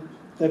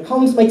 The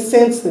columns make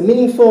sense. They're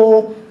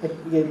meaningful.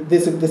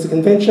 There's a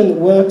convention that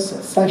works.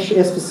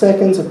 /s for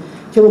seconds,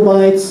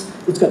 kilobytes.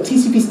 It's got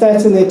TCP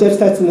stats in there, dev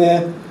stats in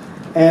there.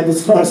 And the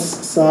Solaris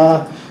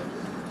SAR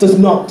does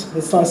not.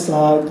 The Solaris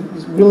SAR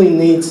really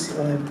needs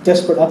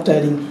desperate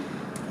updating.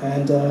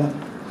 And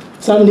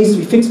something needs to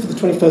be fixed for the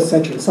 21st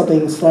century. It's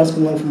something Solaris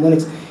can learn from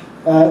Linux.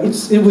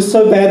 It was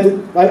so bad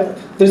that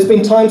there's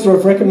been times where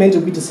I've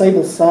recommended we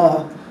disable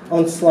SAR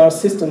on Solaris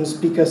systems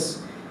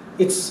because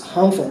it's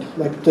harmful.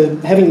 Like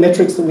having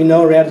metrics that we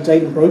know are out of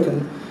date and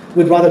broken,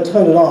 we'd rather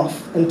turn it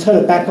off and turn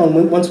it back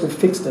on once we've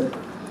fixed it.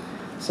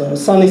 So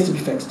SAR needs to be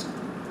fixed.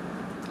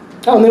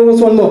 Oh, and there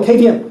was one more,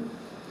 KVM.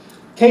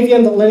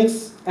 KVM that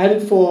Linux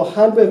added for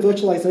hardware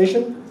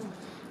virtualization.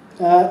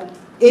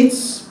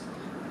 It's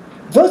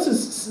versus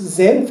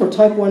Zen for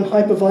type 1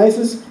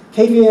 hypervisors.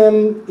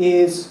 KVM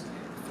is,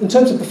 in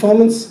terms of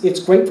performance, it's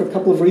great for a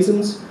couple of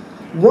reasons.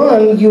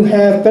 One, you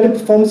have better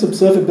performance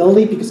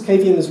observability because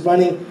KVM is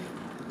running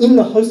in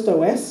the host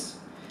OS,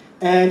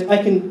 and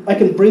I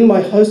can bring my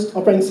host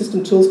operating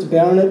system tools to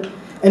bear on it.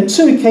 And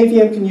two,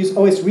 KVM can use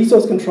OS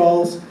resource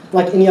controls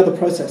like any other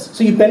process.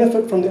 So you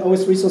benefit from the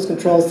OS resource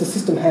controls the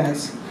system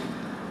has.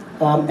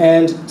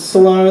 And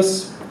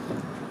Solaris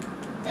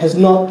has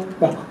not,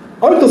 well,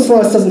 Oracle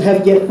Solaris doesn't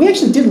have it yet. We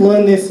actually did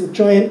learn this at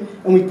Giant,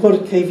 and we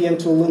ported KVM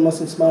to Lumos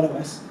and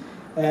SmartOS.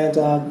 And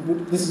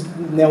this is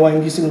now why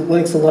I'm using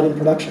Linux a lot in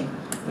production.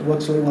 It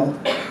works really well.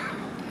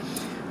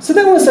 So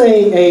that was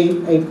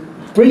a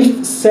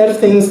brief set of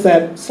things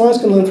that Solaris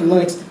can learn from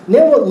Linux.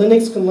 Now what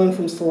Linux can learn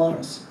from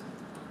Solaris.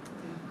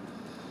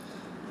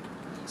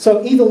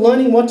 So either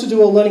learning what to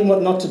do or learning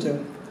what not to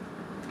do.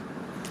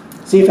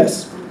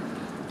 ZFS.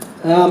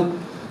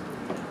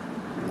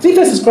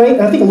 ZFS is great,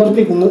 and I think a lot of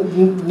people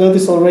know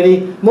this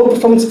already. More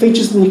performance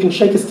features than you can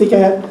shake a stick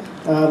at.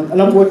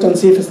 And I've worked on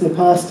ZFS in the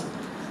past.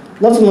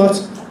 Lots and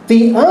lots.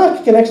 The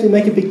ARC can actually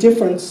make a big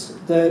difference.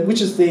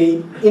 which is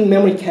the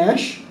in-memory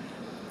cache,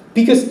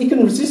 because it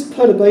can resist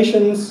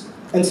perturbations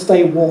and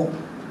stay warm.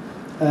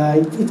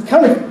 It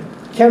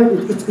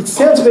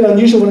sounds a bit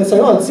unusual when I say,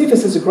 oh,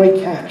 ZFS is a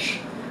great cache.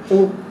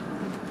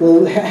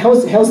 Well,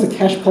 how's the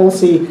cache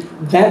policy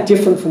that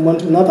different from one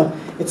to another?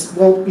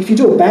 Well, if you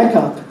do a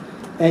backup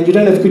and you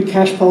don't have a good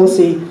cache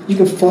policy, you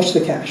can flush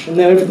the cache, and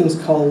now everything's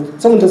cold.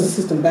 Someone does a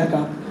system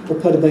backup or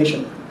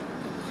perturbation.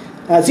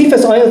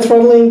 ZFS IO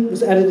throttling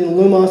was added in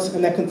Lumos,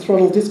 and that can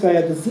throttle disk IO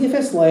at the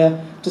ZFS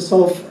layer to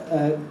solve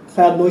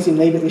cloud noisy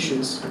neighbor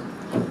issues.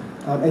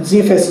 And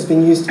ZFS has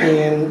been used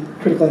in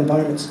critical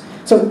environments.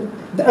 So,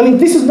 I mean,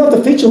 this is not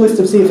the feature list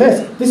of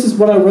ZFS. This is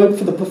what I wrote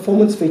for the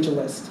performance feature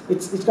list.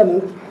 It's got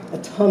a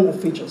ton of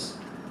features.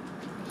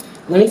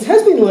 Linux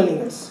has been learning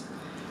this.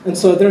 And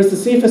so there is the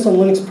ZFS on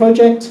Linux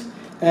project,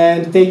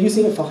 and they're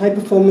using it for high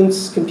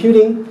performance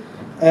computing.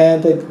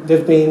 And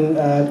they've been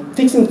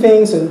fixing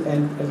things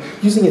and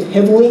using it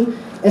heavily.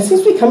 And it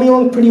seems to be coming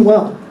along pretty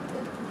well.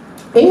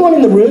 Anyone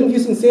in the room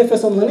using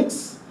ZFS on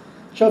Linux?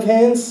 Show of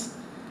hands.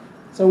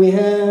 So we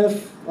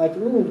have like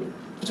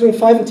between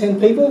 5 and 10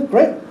 people.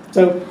 Great.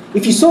 So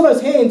if you saw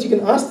those hands, you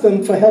can ask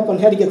them for help on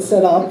how to get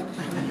set up.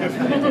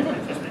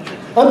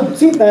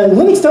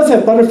 Linux does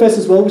have Butterfs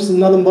as well, which is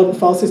another modern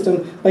file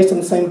system based on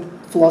the same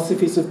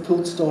philosophies of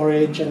pooled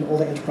storage and all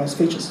the enterprise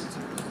features.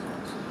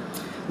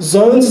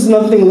 Zones is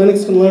another thing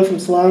Linux can learn from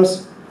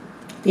Solaris.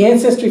 The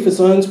ancestry for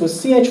zones was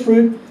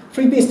chroot,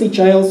 FreeBSD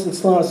jails, and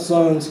Solaris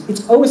zones.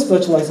 It's OS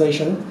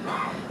virtualization.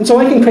 And so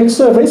I can create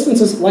server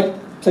instances like,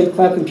 say,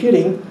 cloud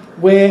computing,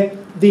 where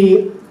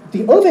the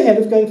overhead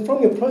of going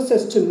from your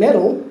process to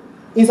metal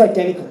is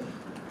identical.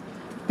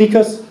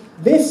 Because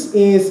this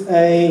is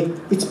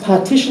it's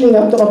partitioning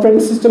up the operating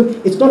system.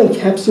 It's not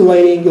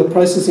encapsulating your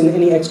process in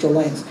any extra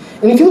layers.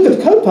 And if you look at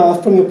the code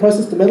path from your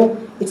process to metal,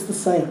 it's the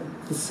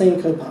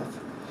same code path.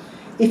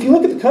 If you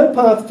look at the code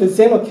path for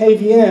Xen or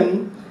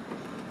KVM,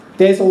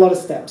 there's a lot of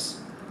steps.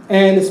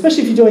 And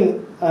especially if you're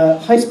doing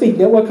high-speed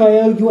network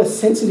I/O, you are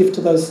sensitive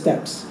to those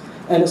steps,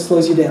 and it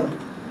slows you down.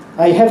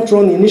 I have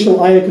drawn the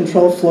initial I/O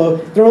control flow.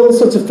 There are all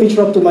sorts of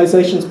feature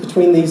optimizations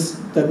between these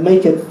that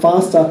make it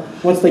faster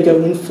once they go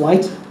in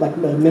flight, like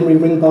memory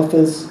ring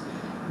buffers.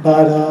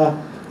 But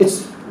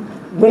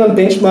when I'm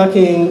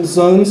benchmarking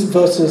zones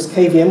versus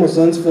KVM or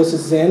zones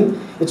versus Xen,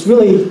 it's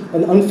really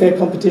an unfair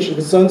competition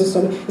because zones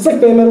are it's like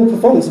bare metal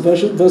performance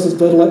versus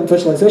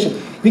virtualization.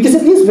 Because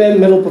it is bare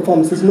metal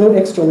performance, there's no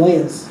extra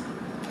layers.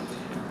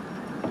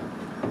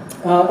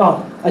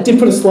 I did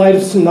put a slide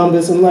of some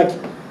numbers, and like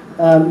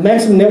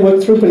maximum network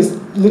throughput is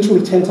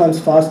literally 10 times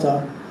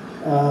faster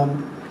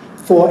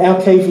for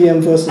our KVM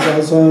versus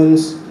our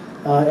zones,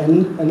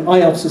 and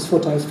IOPS is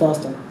 4 times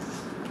faster.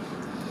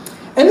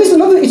 And there's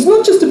another, it's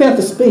not just about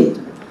the speed,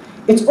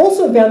 it's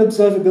also about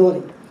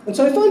observability. And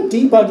so if I'm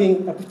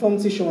debugging a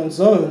performance issue on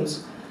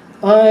zones,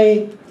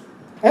 I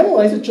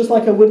analyze it just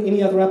like I would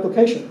any other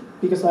application,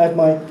 because I have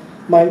my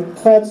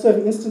cloud server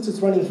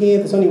instances running here,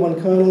 there's only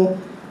one kernel,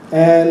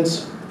 and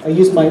I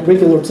use my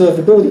regular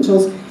observability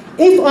tools.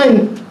 If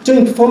I'm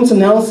doing performance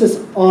analysis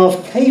of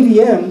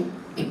KVM,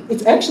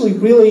 it's actually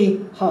really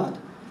hard.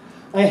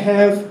 I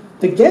have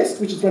the guest,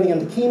 which is running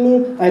under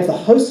QEMU, I have the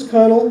host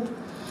kernel,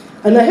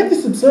 and I have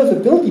this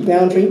observability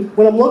boundary.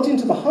 When I'm logged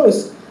into the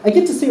host, I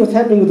get to see what's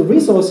happening with the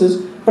resources,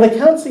 but I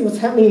can't see what's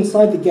happening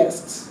inside the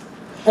guests.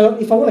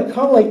 And if I want to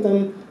correlate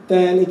them,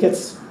 then it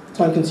gets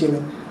time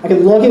consuming. I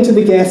can log into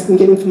the guest and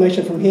get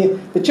information from here,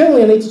 but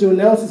generally I need to do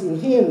analysis in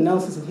here and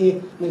analysis in here,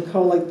 and then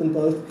correlate them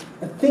both.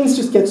 And things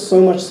just get so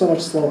much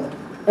slower.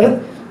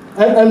 And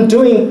I'm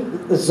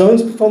doing the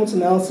zones performance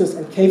analysis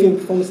and KVM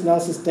performance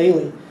analysis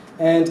daily.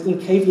 And in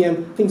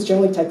KVM, things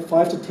generally take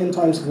 5 to 10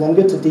 times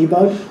longer to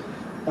debug.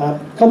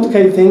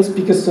 Complicated things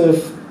because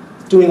of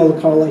doing all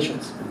the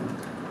correlations.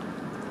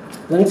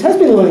 Linux has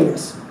been learning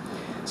this.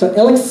 So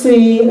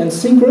LXC and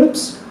C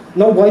groups,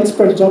 not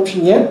widespread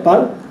adoption yet,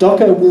 but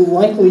Docker will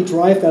likely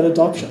drive that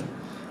adoption.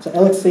 So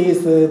LXC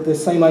is the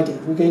same idea.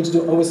 We're going to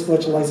do OS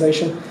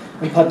virtualization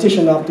and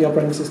partition up the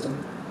operating system.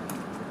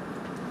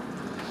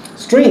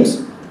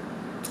 Streams.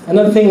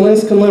 Another thing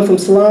Linux can learn from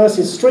Solaris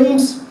is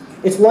streams.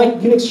 It's like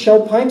Unix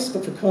shell pipes,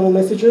 but for kernel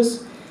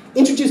messages.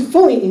 Introduced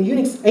fully in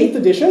Unix 8th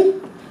edition.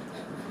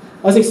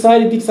 I was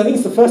excited because I think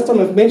it's the first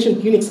time I've mentioned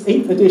Unix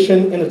 8th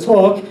edition in a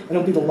talk, and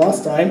it'll be the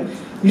last time.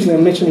 Usually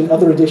I'm mentioning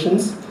other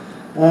editions.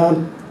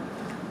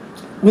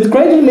 With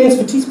greater demands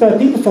for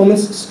T-SPI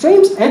performance,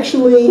 streams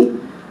actually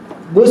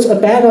was a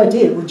bad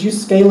idea. It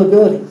reduced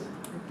scalability.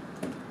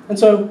 And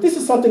so this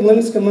is something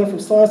Linux can learn from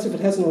Solaris if it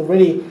hasn't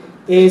already,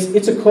 is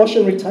it's a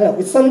cautionary tale.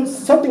 It's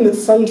something that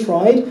Sun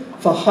tried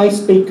for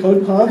high-speed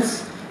code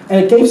paths,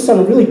 and it gave Sun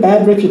a really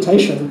bad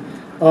reputation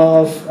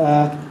of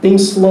being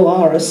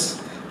slow-RS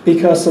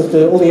because of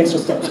all the extra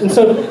steps. And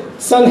so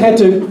Sun had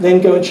to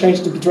then go and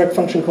change to direct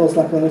function calls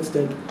like Linux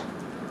did.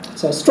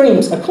 So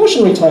streams, a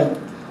cautionary tale.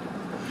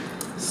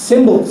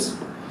 Symbols.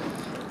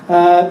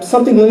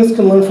 Something Linux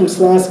can learn from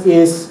Solaris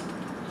is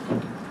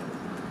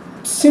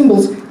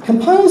symbols.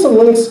 Compilers on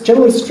Linux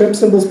generally strip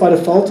symbols by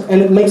default,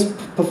 and it makes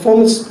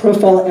performance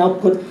profile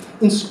output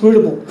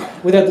inscrutable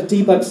without the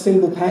debug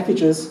symbol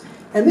packages.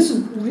 And this is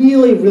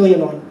really, really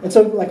annoying. And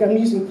so like I'm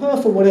using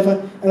perf or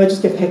whatever, and I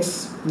just get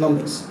hex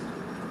numbers.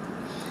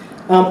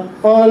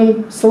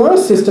 On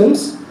Solaris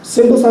systems,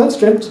 symbols aren't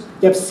stripped.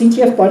 You have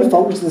CTF by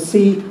default, which is a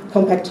C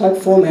compact type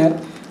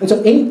format. And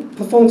so any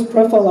performance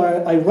profile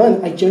I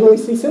run, I generally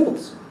see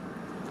symbols.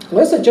 I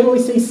also generally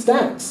see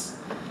stacks.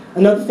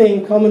 Another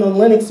thing common on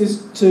Linux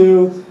is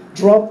to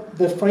drop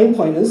the frame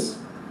pointers,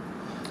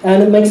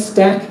 and it makes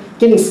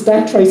getting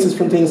stack traces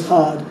from things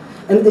hard.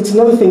 And it's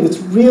another thing that's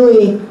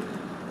really,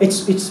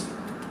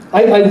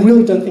 I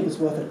really don't think it's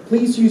worth it.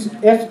 Please use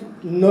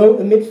no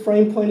emit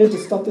frame pointer to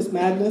stop this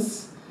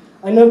madness.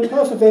 I know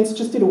perf events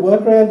just did a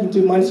workaround. You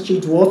do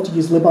 -g dwarf to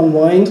use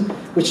libunwind,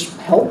 which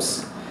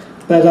helps.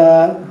 But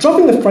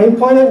dropping the frame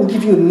pointer will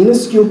give you a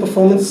minuscule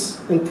performance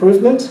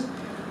improvement.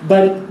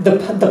 But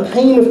the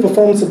pain of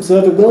performance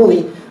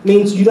observability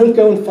means you don't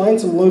go and find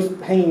some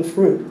low-hanging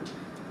fruit.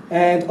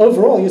 And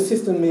overall, your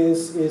system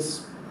is,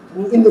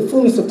 in the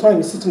fullness of time,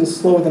 your system is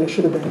slower than it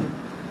should have been.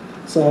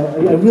 So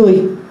I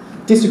really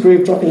disagree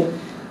with dropping it.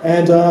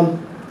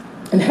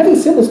 And having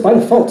symbols by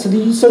default,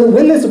 so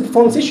when there's a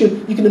performance issue,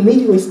 you can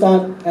immediately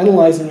start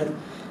analyzing it.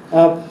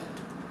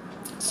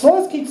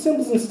 Solaris keeps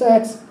symbols and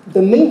stacks.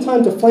 The mean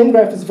time to flame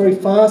graph is very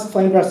fast.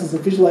 Flame graph is a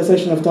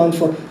visualization I've done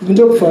for, you can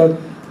do it for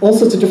all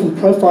sorts of different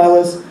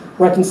profilers,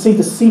 where I can see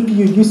the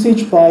CPU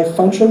usage by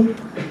function.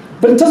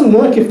 But it doesn't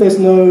work if there's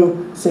no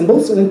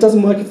symbols, and it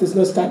doesn't work if there's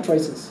no stack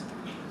traces.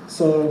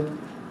 So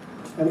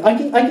I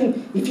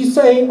can, if you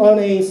say on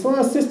a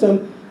Solaris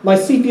system, my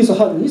CPUs are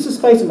hot in user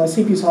space and my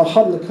CPUs are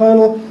hot in the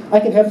kernel, I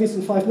can have this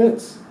in 5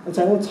 minutes and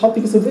say, well, it's hot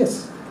because of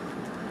this.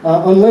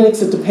 On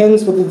Linux, it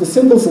depends whether the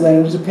symbols are there,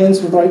 and it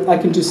depends whether I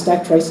can do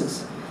stack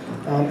traces.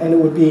 And it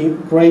would be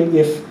great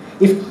if,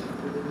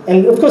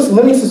 and of course,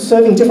 Linux is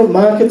serving different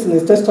markets, and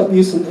there's desktop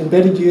use and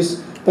embedded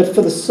use, but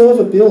for the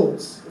server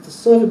builds, if the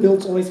server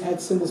builds always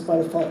had symbols by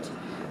default,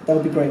 that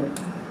would be great.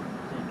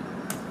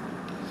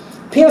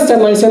 PRStat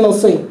minus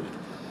MLC.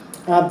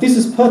 This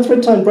is per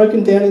thread time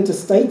broken down into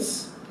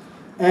states,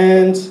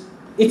 and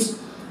it's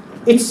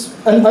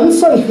an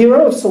unsung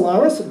hero of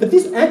Solaris, but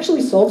this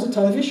actually solves a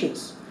ton of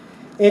issues.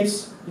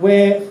 It's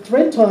where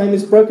thread time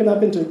is broken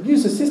up into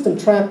user system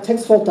trap,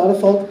 text fault, data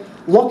fault,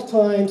 lock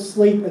time,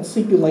 sleep, and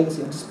CPU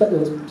latency.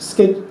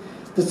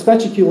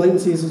 Dispatcher queue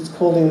latency, as it's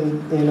called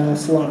in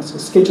Solaris, or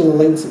scheduler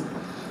latency.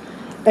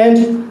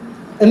 And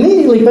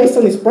immediately, based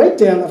on this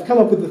breakdown, I've come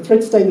up with the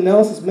thread state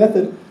analysis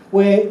method,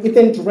 where it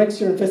then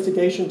directs your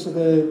investigation to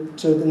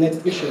the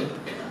next issue.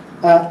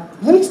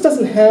 Linux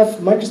doesn't have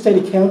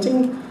microstate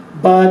accounting,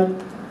 but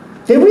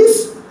there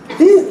is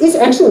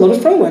actually a lot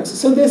of frameworks.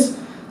 So there's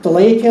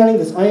delay accounting,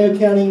 there's IO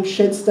accounting,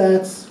 shed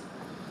stats.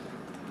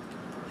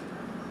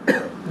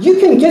 You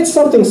can get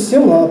something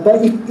similar,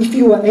 but if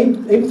you were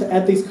able to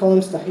add these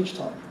columns to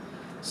HTOP.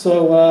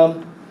 So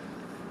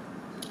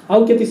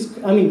I'll get this,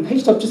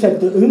 HTOP just had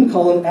the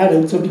column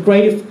added, so it'd be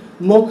great if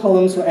more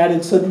columns were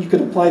added so that you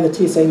could apply the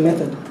TSA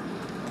method.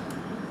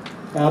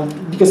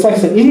 Because like I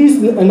said, it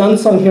is an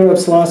unsung hero of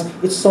Solaris.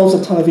 It solves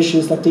a ton of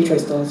issues like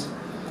dtrace does.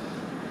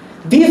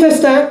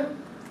 VFSstat,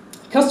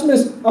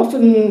 customers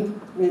often,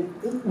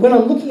 when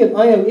I'm looking at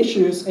I/O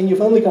issues and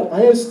you've only got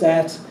I/O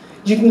stat,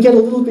 you can get a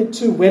little bit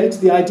too wedded to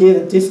the idea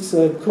that disks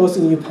are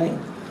causing you pain.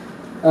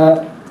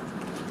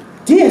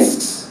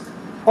 Disks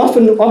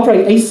often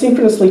operate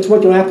asynchronously to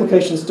what your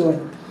application is doing.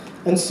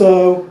 And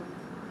so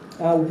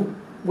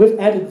we've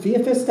added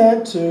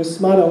VFSstat to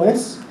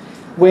SmartOS,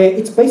 where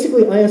it's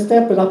basically I/O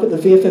stat but up at the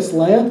VFS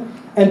layer,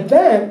 and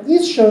that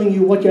is showing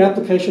you what your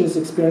application is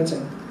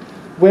experiencing.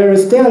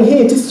 Whereas down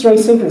here, disks are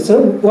asynchronous.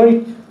 So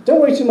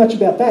don't worry too much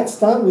about that.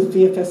 Start with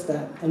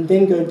VFSstat and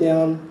then go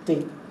down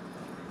deep.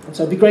 And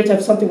so it'd be great to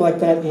have something like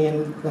that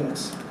in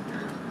Linux.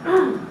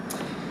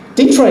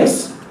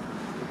 Dtrace.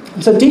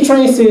 So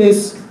dtrace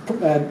is,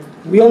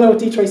 we all know what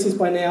dtrace is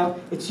by now.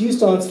 It's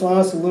used on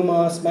Solaris,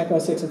 Lumos, Mac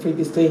OS X, and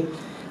FreeBSD.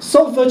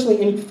 Solve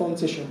virtually any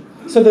performance issue.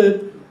 So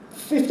the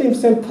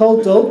 15% Perl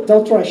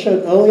delta I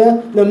showed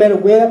earlier, no matter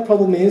where that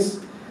problem is,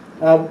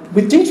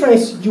 with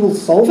dtrace you will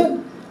solve it,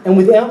 and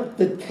without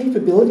the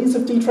capabilities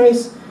of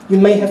dtrace, you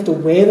may have to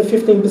wear the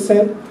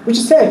 15%, which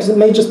is sad because it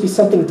may just be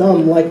something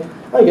dumb like,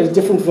 oh, you get a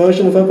different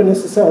version of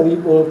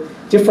OpenSSL or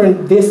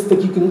different this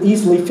that you can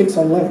easily fix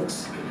on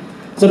Linux.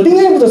 So being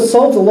able to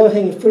solve the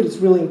low-hanging fruit is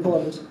really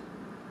important.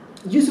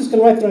 Users can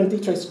write their own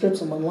dtrace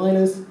scripts on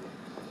one-liners.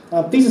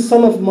 These are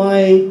some of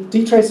my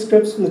dtrace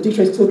scripts from the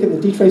dtrace toolkit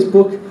and the dtrace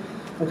book.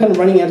 I'm kind of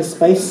running out of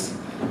space,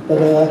 but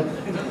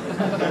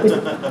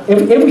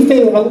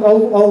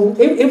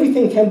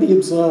everything can be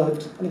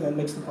observed. I think that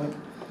makes the point.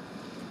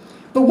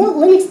 But what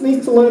Linux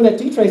needs to learn about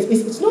dtrace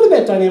is it's not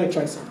about dynamic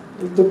tracing.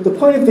 The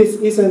point of this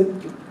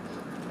isn't,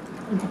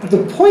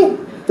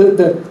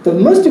 the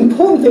most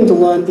important thing to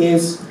learn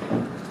is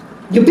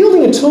you're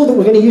building a tool that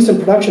we're going to use in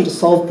production to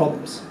solve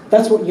problems.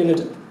 That's what you're going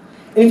to do.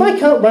 And if I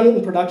can't run it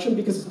in production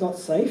because it's not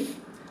safe,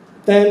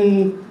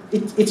 then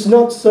it's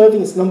not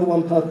serving its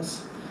 #1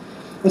 purpose.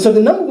 And so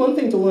the #1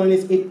 thing to learn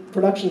is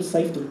production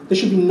safety. There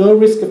should be no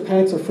risk of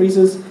panics or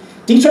freezes.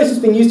 dtrace has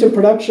been used in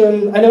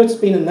production. I know it's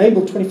been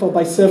enabled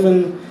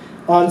 24/7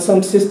 on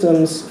some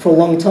systems for a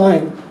long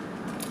time.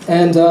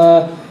 And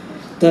the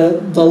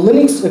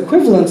Linux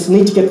equivalents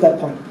need to get to that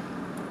point.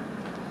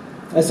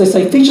 As they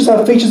say, features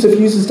are features if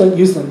users don't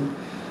use them.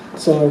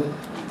 So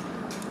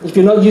if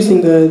you're not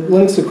using the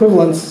Linux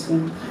equivalents,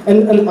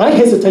 and I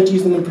hesitate to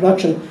use them in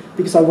production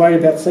because I worry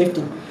about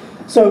safety.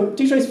 So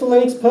dtrace for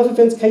Linux, perf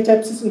events,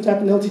 KTAP, system tap,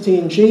 and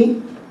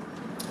LTTNG.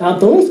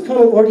 The Linux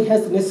kernel already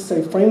has the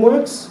necessary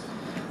frameworks.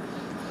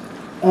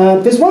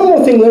 There's one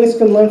more thing Linux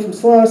can learn from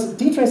Solaris.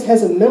 dtrace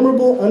has a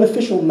memorable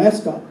unofficial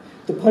mascot,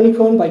 the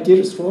ponycorn by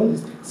Deirdre Strawn,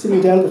 who's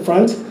sitting down at the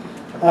front.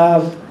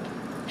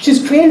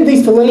 She's created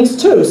these for Linux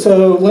too,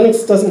 so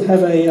Linux doesn't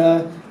have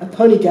a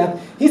pony gap.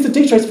 Here's the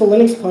dtrace for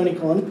Linux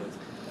ponycorn.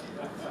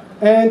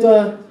 And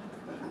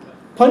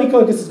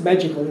ponycorn, because it's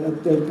magical, you know,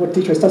 what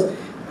dtrace does.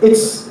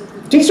 It's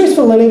dtrace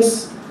for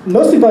Linux,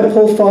 mostly by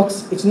Paul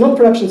Fox. It's not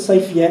production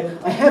safe yet.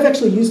 I have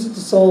actually used it to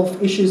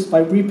solve issues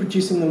by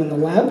reproducing them in the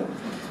lab.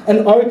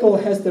 And Oracle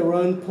has their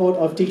own port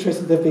of dtrace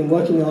that they've been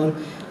working on.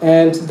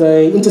 And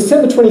in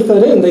December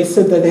 2013, they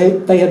said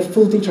that they had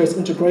full dtrace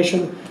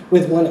integration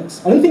with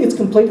Linux. I don't think it's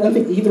complete. I don't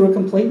think either are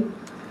complete.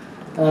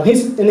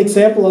 Here's an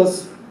example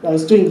I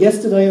was doing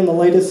yesterday on the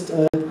latest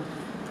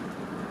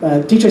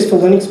dtrace for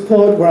Linux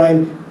port, where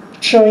I'm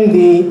showing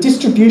the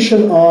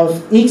distribution of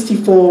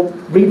ext4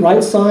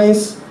 read-write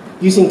size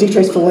using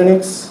dtrace for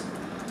Linux.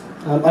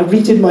 I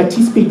redid my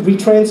tspeed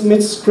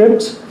retransmit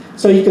script,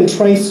 so you can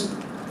trace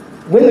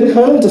when the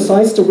kernel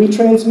decides to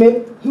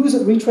retransmit, who is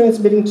it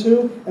retransmitting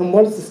to, and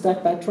what is the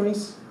stack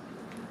backtrace.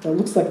 It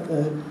looks like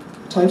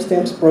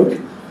timestamps broke.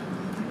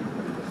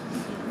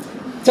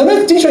 So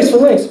that's dtrace for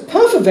Linux.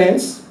 Perf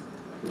events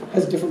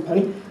has a different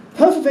pony.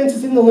 Perf events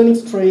is in the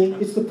Linux tree.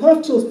 It's the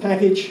perf tools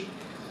package.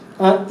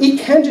 It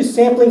can do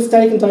sampling,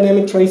 static and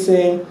dynamic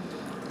tracing,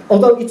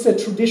 although it's a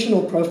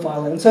traditional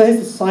profiler. And so it has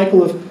this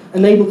cycle of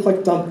enable,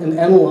 collect, dump, and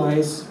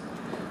analyze.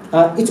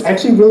 It's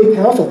actually really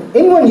powerful.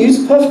 Anyone use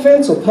perf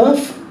events or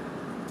perf?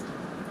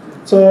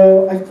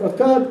 So I've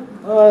got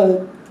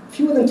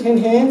fewer than 10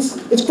 hands.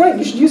 It's great,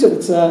 you should use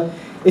it.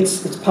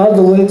 It's part of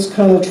the Linux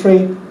kernel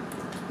tree.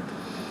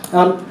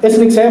 As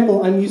an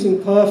example, I'm using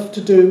perf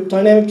to do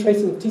dynamic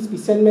tracing of TCP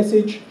send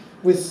message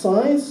with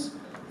size,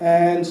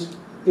 and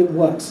it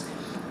works.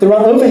 There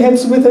are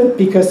overheads with it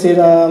because it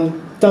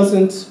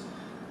doesn't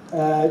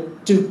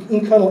do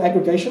in-kernel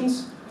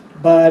aggregations,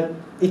 but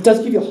it does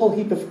give you a whole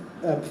heap of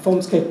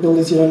performance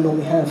capabilities you don't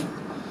normally have.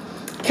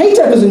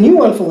 KTAP is a new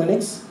one for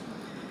Linux.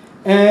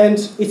 And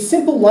it's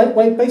simple,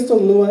 lightweight, based on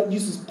Lua,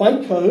 uses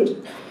bytecode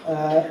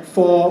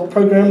for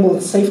programmable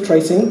and safe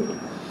tracing.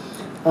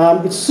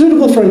 It's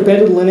suitable for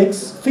embedded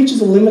Linux.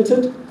 Features are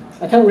limited.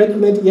 I can't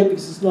recommend it yet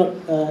because it's not.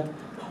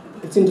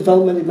 It's in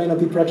development. It may not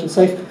be production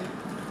safe.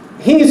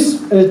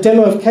 Here's a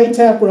demo of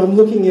KTAP where I'm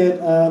looking at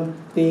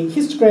the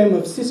histogram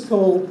of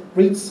syscall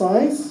read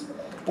size,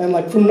 and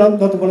like from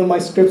another one of my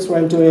scripts where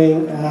I'm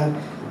doing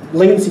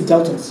latency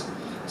deltas.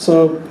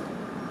 So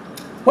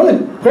one of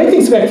the great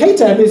things about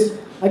KTAP is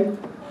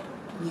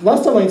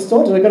last time I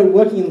installed it, I got it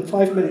working in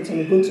 5 minutes on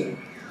Ubuntu.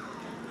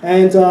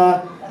 And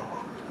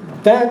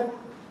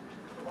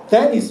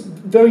that is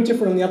very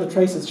different on the other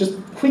traces. Just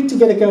quick to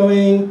get it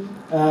going.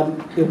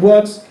 It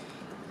works.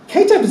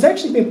 KTAP has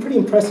actually been pretty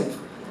impressive.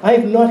 I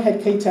have not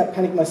had KTAP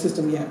panic my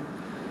system yet.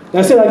 Now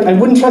I said I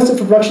wouldn't trust it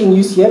for production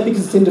use yet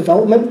because it's in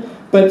development,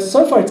 but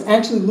so far it's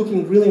actually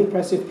looking really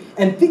impressive.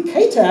 And the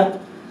KTAP,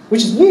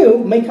 which is new,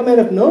 may come out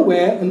of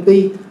nowhere and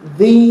be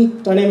the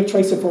dynamic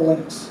tracer for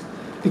Linux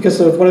because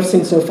of what I've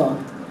seen so far.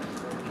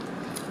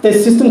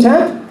 There's system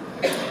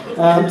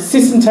tap.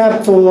 System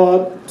tap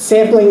for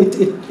sampling.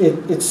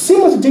 It's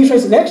similar to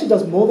dtrace. It actually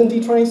does more than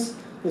dtrace.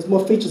 There's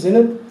more features in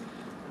it.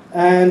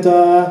 And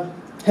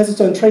has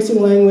its own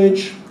tracing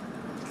language.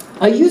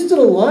 I used it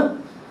a lot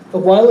a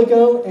while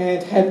ago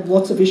and had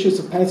lots of issues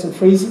of panics and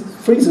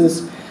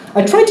freezes.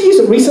 I tried to use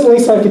it recently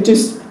so I could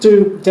just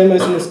do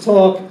demos in this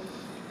talk.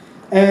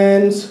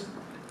 And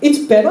it's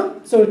better,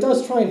 so it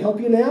does try and help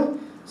you now.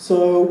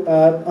 So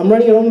I'm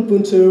running it on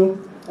Ubuntu,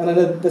 and I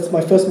know that's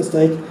my first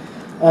mistake.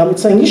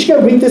 It's saying, you should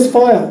go read this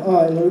file.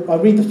 Oh, I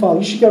read the file.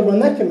 You should go run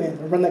that command.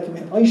 I run that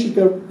command. Oh, you should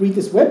go read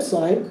this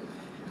website.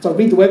 So I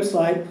read the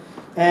website.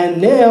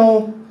 And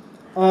now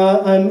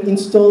I'm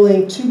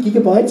installing 2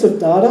 gigabytes of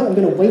data. I'm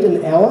going to wait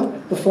an hour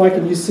before I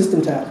can use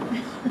System Tab.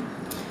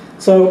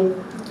 So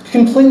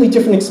completely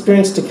different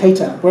experience to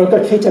KTAP, where I've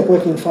got KTAP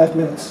working in 5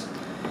 minutes.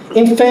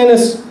 In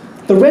fairness,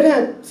 the Red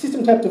Hat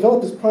System Tab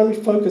developers' primary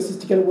focus is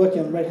to get it working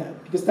on Red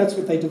Hat, because that's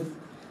what they do.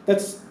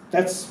 That's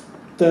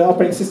the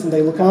operating system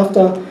they look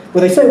after,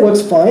 where they say it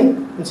works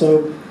fine, and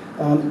so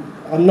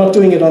I'm not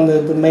doing it on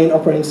the main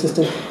operating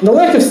system. And the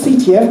lack of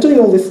CTF doing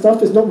all this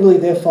stuff is not really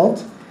their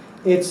fault.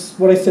 It's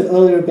what I said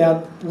earlier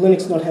about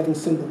Linux not having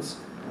symbols.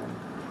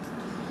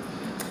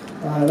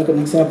 I've got an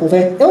example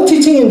there.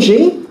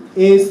 LTTNG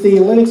is the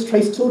Linux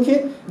Trace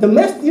Toolkit.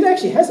 It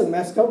actually has a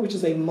mascot, which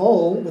is a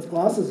mole with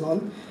glasses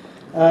on.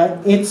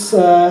 And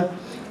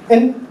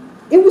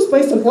It was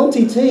based on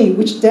LTT,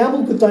 which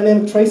dabbled with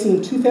dynamic tracing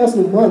in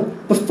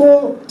 2001.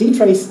 Before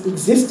dtrace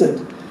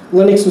existed,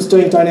 Linux was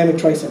doing dynamic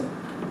tracing.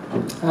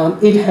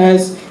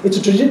 It's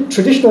a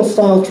traditional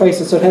style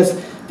tracer, so it has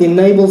the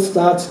enable,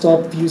 start,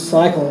 stop, view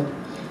cycle,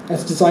 and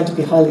it's designed to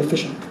be highly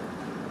efficient.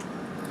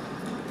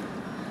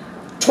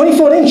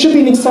 2014 should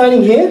be an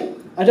exciting year.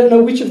 I don't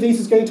know which of these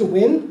is going to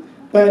win,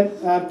 but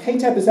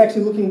KTAP is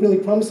actually looking really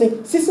promising.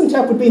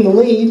 SystemTap would be in the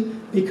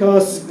lead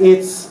because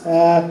it's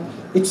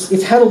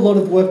had a lot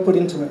of work put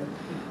into it.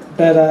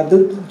 But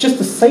just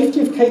the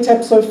safety of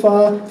KTAP so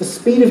far, the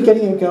speed of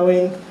getting it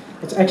going,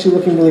 it's actually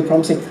looking really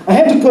promising. I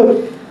had to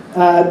put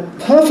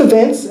perf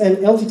events and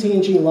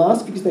LTT-NG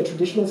last because they're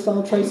traditional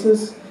style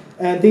tracers,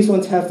 and these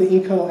ones have the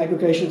in-kernel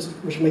aggregations,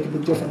 which make a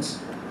big difference.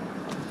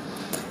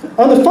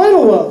 On the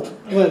final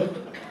word,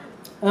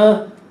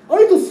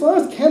 Oracle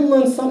Solaris can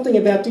learn something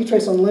about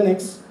dtrace on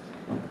Linux.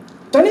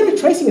 Dynamic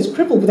tracing is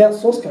crippled without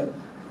source code.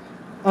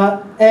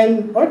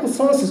 And Oracle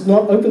Solaris is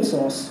not open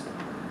source.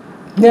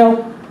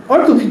 Now,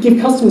 Oracle could give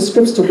customers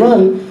scripts to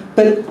run,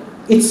 but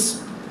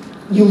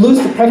you lose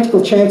the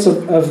practical chance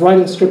of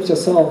writing scripts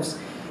yourselves.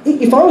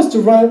 If I was to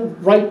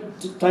write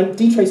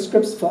dtrace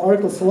scripts for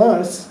Oracle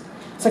Solaris,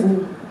 it's like,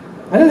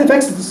 I don't have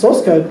access to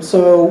source code,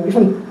 so if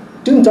I'm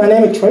doing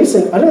dynamic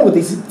tracing, I don't know what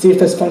these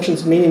ZFS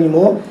functions mean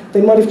anymore.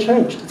 They might have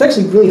changed. It's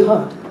actually really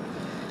hard.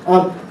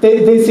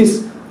 There's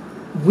this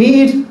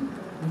weird,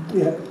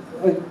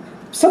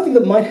 something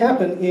that might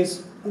happen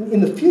is,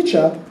 in the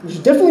future, which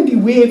would definitely be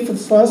weird for the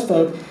Solaris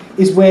folk,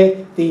 is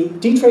where the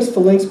dtrace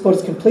for Linux port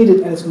is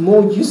completed and it's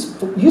more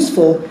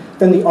useful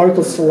than the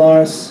Oracle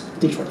Solaris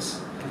dtrace.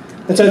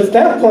 And so at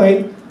that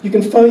point, you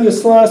can phone your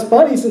Solaris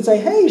buddies and say,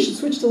 hey, you should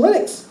switch to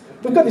Linux.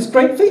 We've got this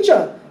great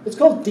feature. It's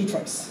called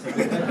dtrace.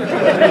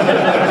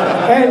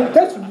 And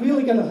that's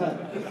really going to hurt.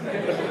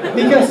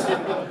 Because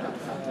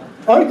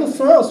Oracle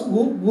Solaris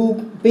will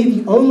be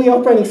the only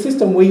operating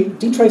system where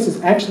dtrace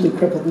is actually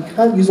crippled. You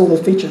can't use all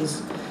those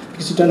features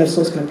because you don't have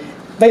source code.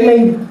 They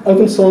may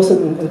open source it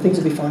and things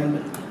will be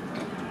fine.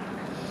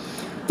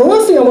 But the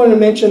last thing I wanted to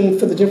mention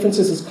for the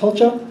differences is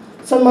culture.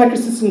 Sun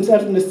Microsystems,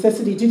 out of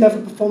necessity, did have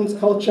a performance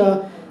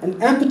culture,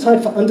 an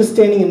appetite for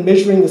understanding and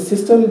measuring the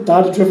system,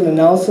 data-driven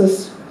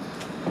analysis.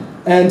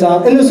 And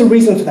there's a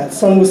reason for that.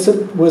 Sun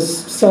was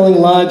selling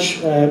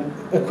large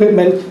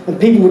equipment, and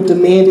people would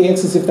demand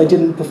answers if they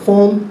didn't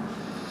perform.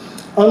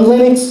 On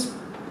Linux,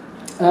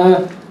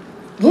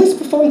 Linux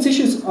performance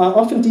issues are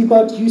often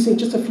debugged using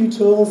just a few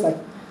tools. Like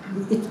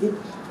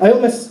I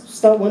almost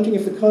start wondering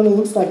if the kernel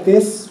looks like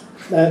this.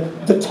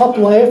 The top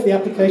layer of the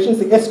applications,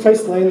 the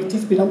strace layer, the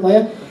TCP dump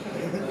layer.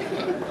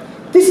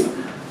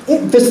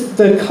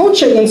 The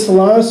culture in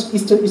Solaris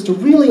is to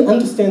really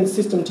understand the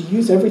system, to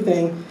use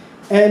everything.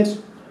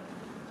 And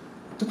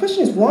the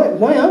question is,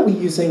 why aren't we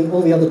using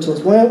all the other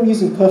tools? Why aren't we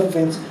using perf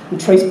events and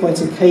trace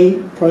points and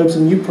K probes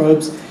and U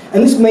probes?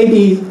 And this may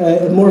be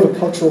more of a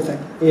cultural thing,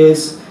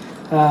 is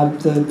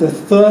the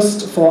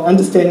thirst for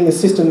understanding the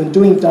system and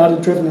doing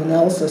data-driven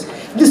analysis.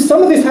 There's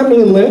some of this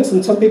happening in Linux,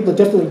 and some people are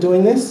definitely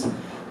doing this,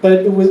 but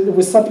it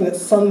was something that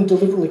Sun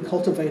deliberately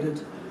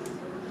cultivated.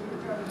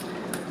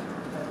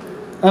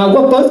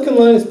 What both can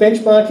learn is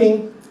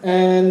benchmarking,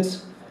 and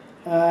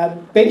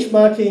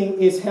benchmarking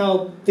is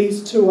how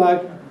these two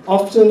are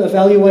often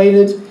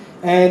evaluated,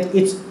 and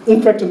it's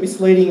incorrect or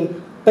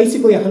misleading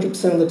basically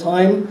 100% of the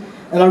time.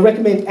 And I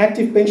recommend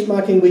active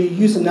benchmarking, where you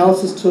use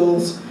analysis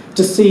tools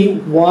to see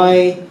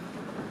what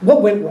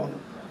went wrong,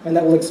 and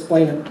that will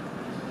explain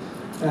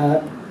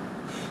it.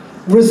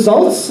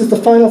 Results is the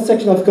final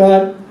section I've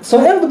got. So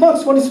out of the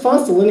box, what is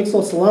faster, Linux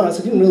or Solaris?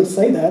 I didn't really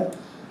say that.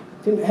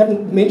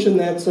 Haven't mentioned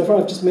that so far.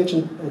 I've just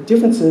mentioned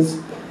differences.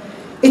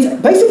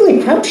 It's basically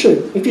a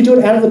crapshoot if you do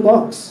it out of the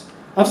box.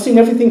 I've seen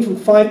everything from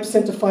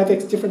 5% to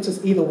 5x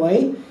differences either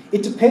way.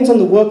 It depends on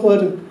the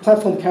workload and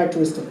platform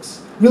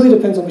characteristics. Really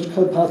depends on which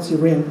code paths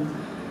you're in.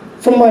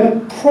 From my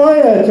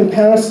prior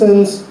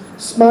comparisons,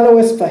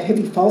 SmartOS for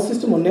heavy file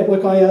system or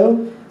network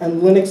I/O,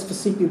 and Linux for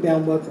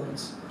CPU-bound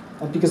workloads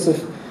because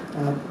of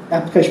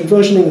application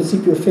versioning and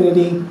CPU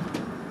affinity.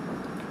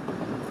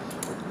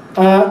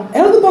 Out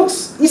of the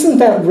box isn't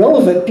that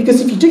relevant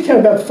because if you do care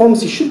about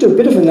performance, you should do a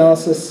bit of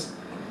analysis.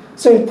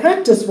 So in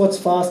practice, what's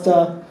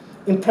faster?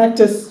 In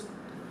practice,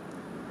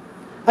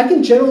 I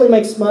can generally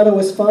make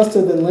SmartOS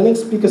faster than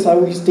Linux because I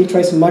will use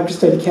dtrace and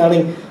microstate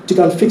accounting to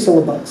go and fix all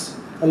the bugs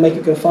and make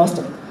it go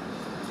faster.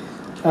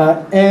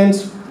 And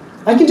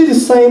I can do the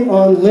same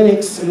on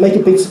Linux and make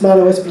it beat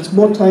SmartOS, but it's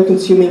more time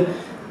consuming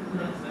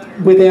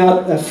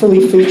without a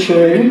fully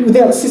featured,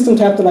 without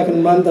SystemTap that I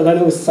can run that I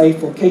know is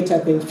safe or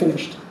KTAP being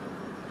finished.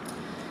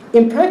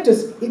 In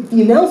practice,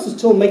 the analysis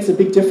tool makes a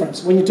big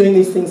difference when you're doing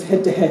these things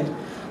head to head.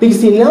 Because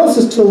the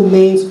analysis tool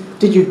means,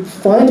 did you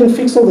find and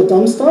fix all the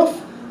dumb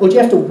stuff? Or do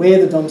you have to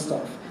wear the dumb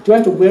stuff? Do I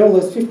have to wear all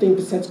those 15%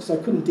 because I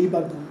couldn't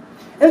debug them?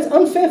 And it's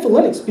unfair for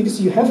Linux because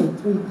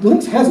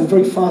Linux has a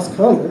very fast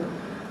kernel,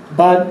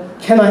 but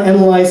can I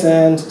analyze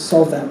and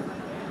solve that?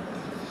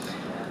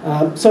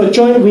 So at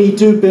Joint, we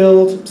do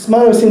build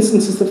SmartOS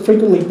instances that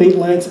frequently beat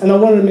Linux, and I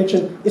wanted to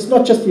mention, it's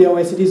not just the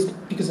OS, it is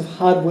because of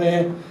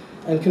hardware.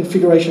 and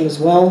configuration as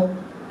well.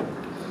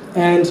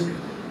 And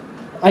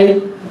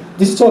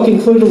this talk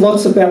included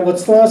lots about what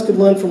Solaris could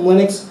learn from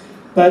Linux,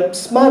 but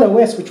Smart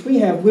OS, which we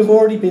have, we've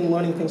already been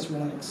learning things from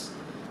Linux.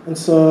 And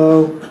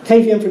so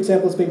KVM, for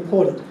example, is being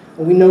ported.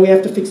 And we know we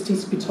have to fix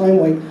TCP time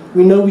wait.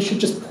 We know we should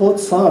just port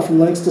SAR from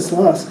Linux to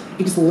Solaris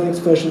because the Linux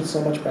version is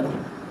so much better.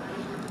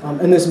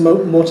 And there's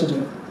more to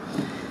do.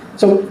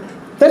 So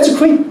that's a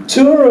quick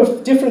tour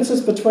of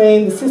differences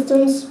between the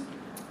systems.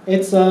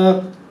 It's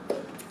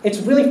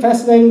really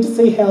fascinating to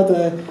see how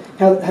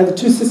the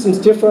two systems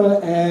differ,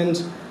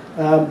 and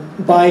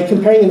by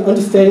comparing and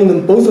understanding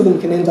them, both of them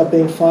can end up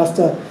being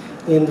faster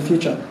in the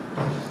future.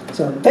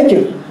 So thank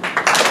you.